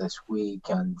end of this week,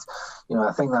 and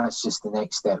I think that's just the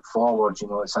next step forward.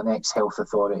 It's an ex-Health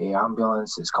Authority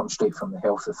ambulance. It's come straight from the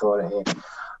Health Authority,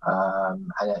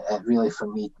 and it really, for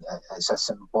me, it's a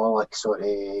symbolic sort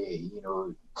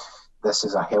of this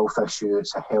is a health issue.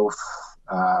 It's a health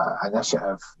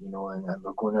initiative, and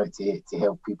we're going out to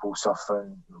help people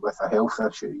suffering with a health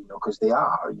issue, because they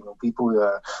are, people who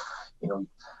are,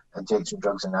 injecting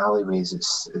drugs in alleyways.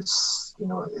 It's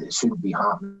it shouldn't be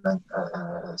happening.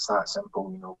 It's that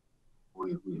simple,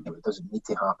 it doesn't need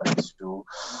to happen. So,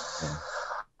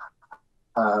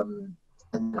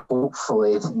 and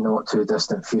hopefully, not too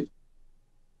distant future,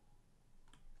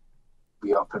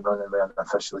 be up and running with an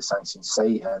officially sanctioned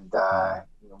site, and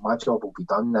my job will be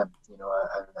done then. And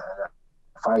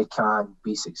if I can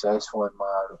be successful in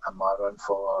my run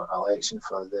for election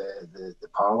for the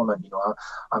Parliament,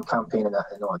 I'm campaigning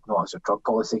not as a drug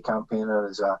policy campaigner,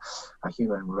 as a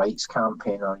human rights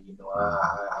campaigner.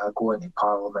 I go into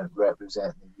Parliament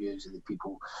representing the views of the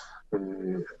people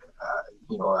who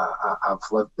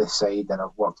I've lived beside and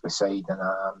I've worked beside, and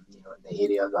in the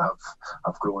area that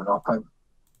I've grown up in.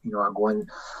 I go in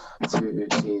to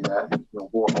say that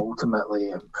what ultimately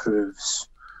improves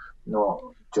not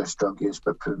just drug use,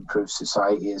 but improves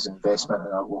society is investment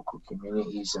in our local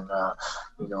communities and our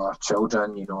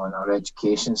children, and our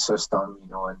education system,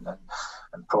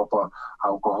 and proper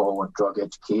alcohol and drug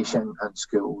education in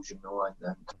schools,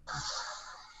 and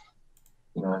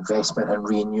investment in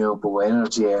renewable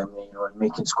energy, and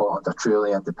making Scotland a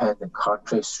truly independent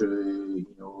country through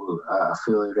a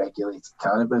fully regulated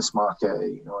cannabis market,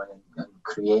 and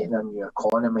creating a new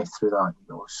economy through that.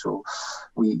 So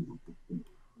we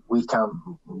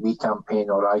campaign,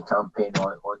 or I campaign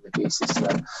on the basis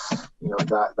that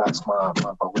that's my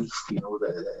belief.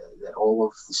 That all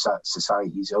of the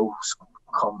society's ills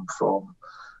come from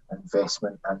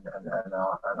investment in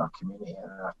our community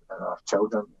and our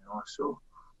children. So.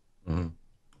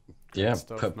 Yeah,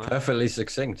 perfectly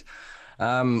succinct.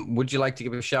 Would you like to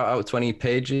give a shout out to any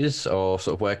pages, or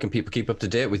sort of where can people keep up to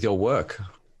date with your work?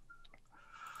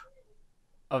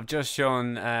 I've just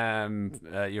shown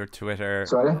your Twitter.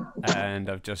 Sorry? And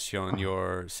I've just shown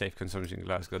your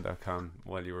safeconsumptionglasgow.com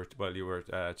while you were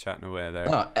chatting away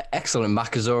there. Oh, excellent.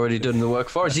 Mac has already done the work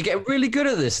for us. You get really good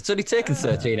at this. It's only taken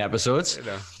 13 episodes.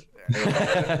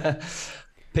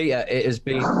 Peter, it has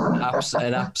been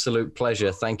an absolute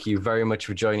pleasure. Thank you very much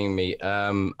for joining me.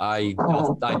 I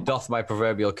doth my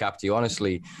proverbial cap to you.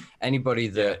 Honestly, anybody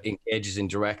that engages in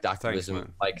direct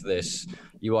activism like this,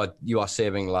 you are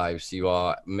saving lives. You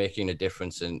are making a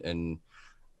difference and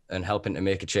helping to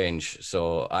make a change.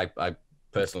 So I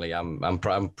personally, I'm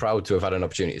proud to have had an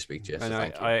opportunity to speak to you. So and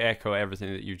I echo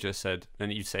everything that you just said,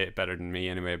 and you say it better than me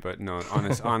anyway. But no,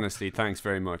 honestly, thanks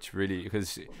very much, really,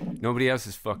 because nobody else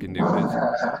is fucking doing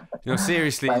it.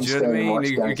 Seriously, do you know what I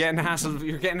mean? You're getting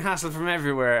hassled from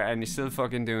everywhere, and you're still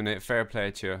fucking doing it. Fair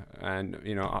play to you, and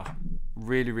I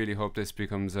really, really hope this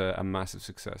becomes a massive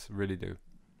success. Really do.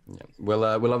 Yeah. We'll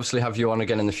obviously have you on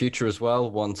again in the future as well.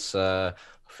 Once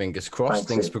fingers crossed,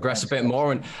 things progress a bit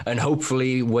more, and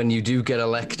hopefully when you do get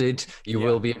elected, you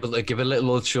will be able to give a little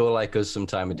old show like us some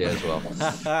time of day as well.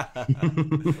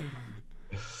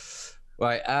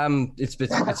 Right. It's been.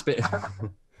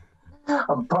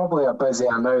 I'm probably a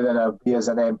busier now than I'll be as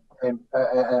a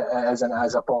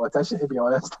politician, to be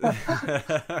honest.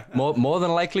 more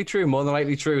than likely true. More than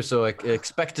likely true. So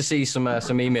expect to see some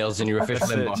emails in your official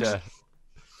inbox. Yeah.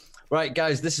 Right,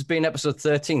 guys, this has been episode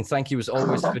 13. Thank you, as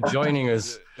always, for joining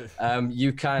us.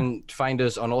 You can find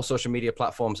us on all social media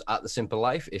platforms at The Simpa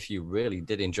Life. If you really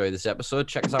did enjoy this episode,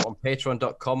 check us out on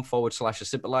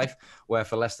patreon.com/A-Simpa-Life, where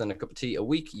for less than a cup of tea a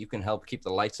week, you can help keep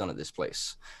the lights on at this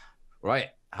place. Right,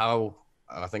 I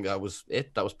think that was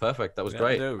it. That was perfect. That was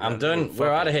great. I'm done.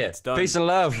 We're out of here. Peace and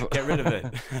love. Get rid of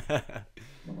it.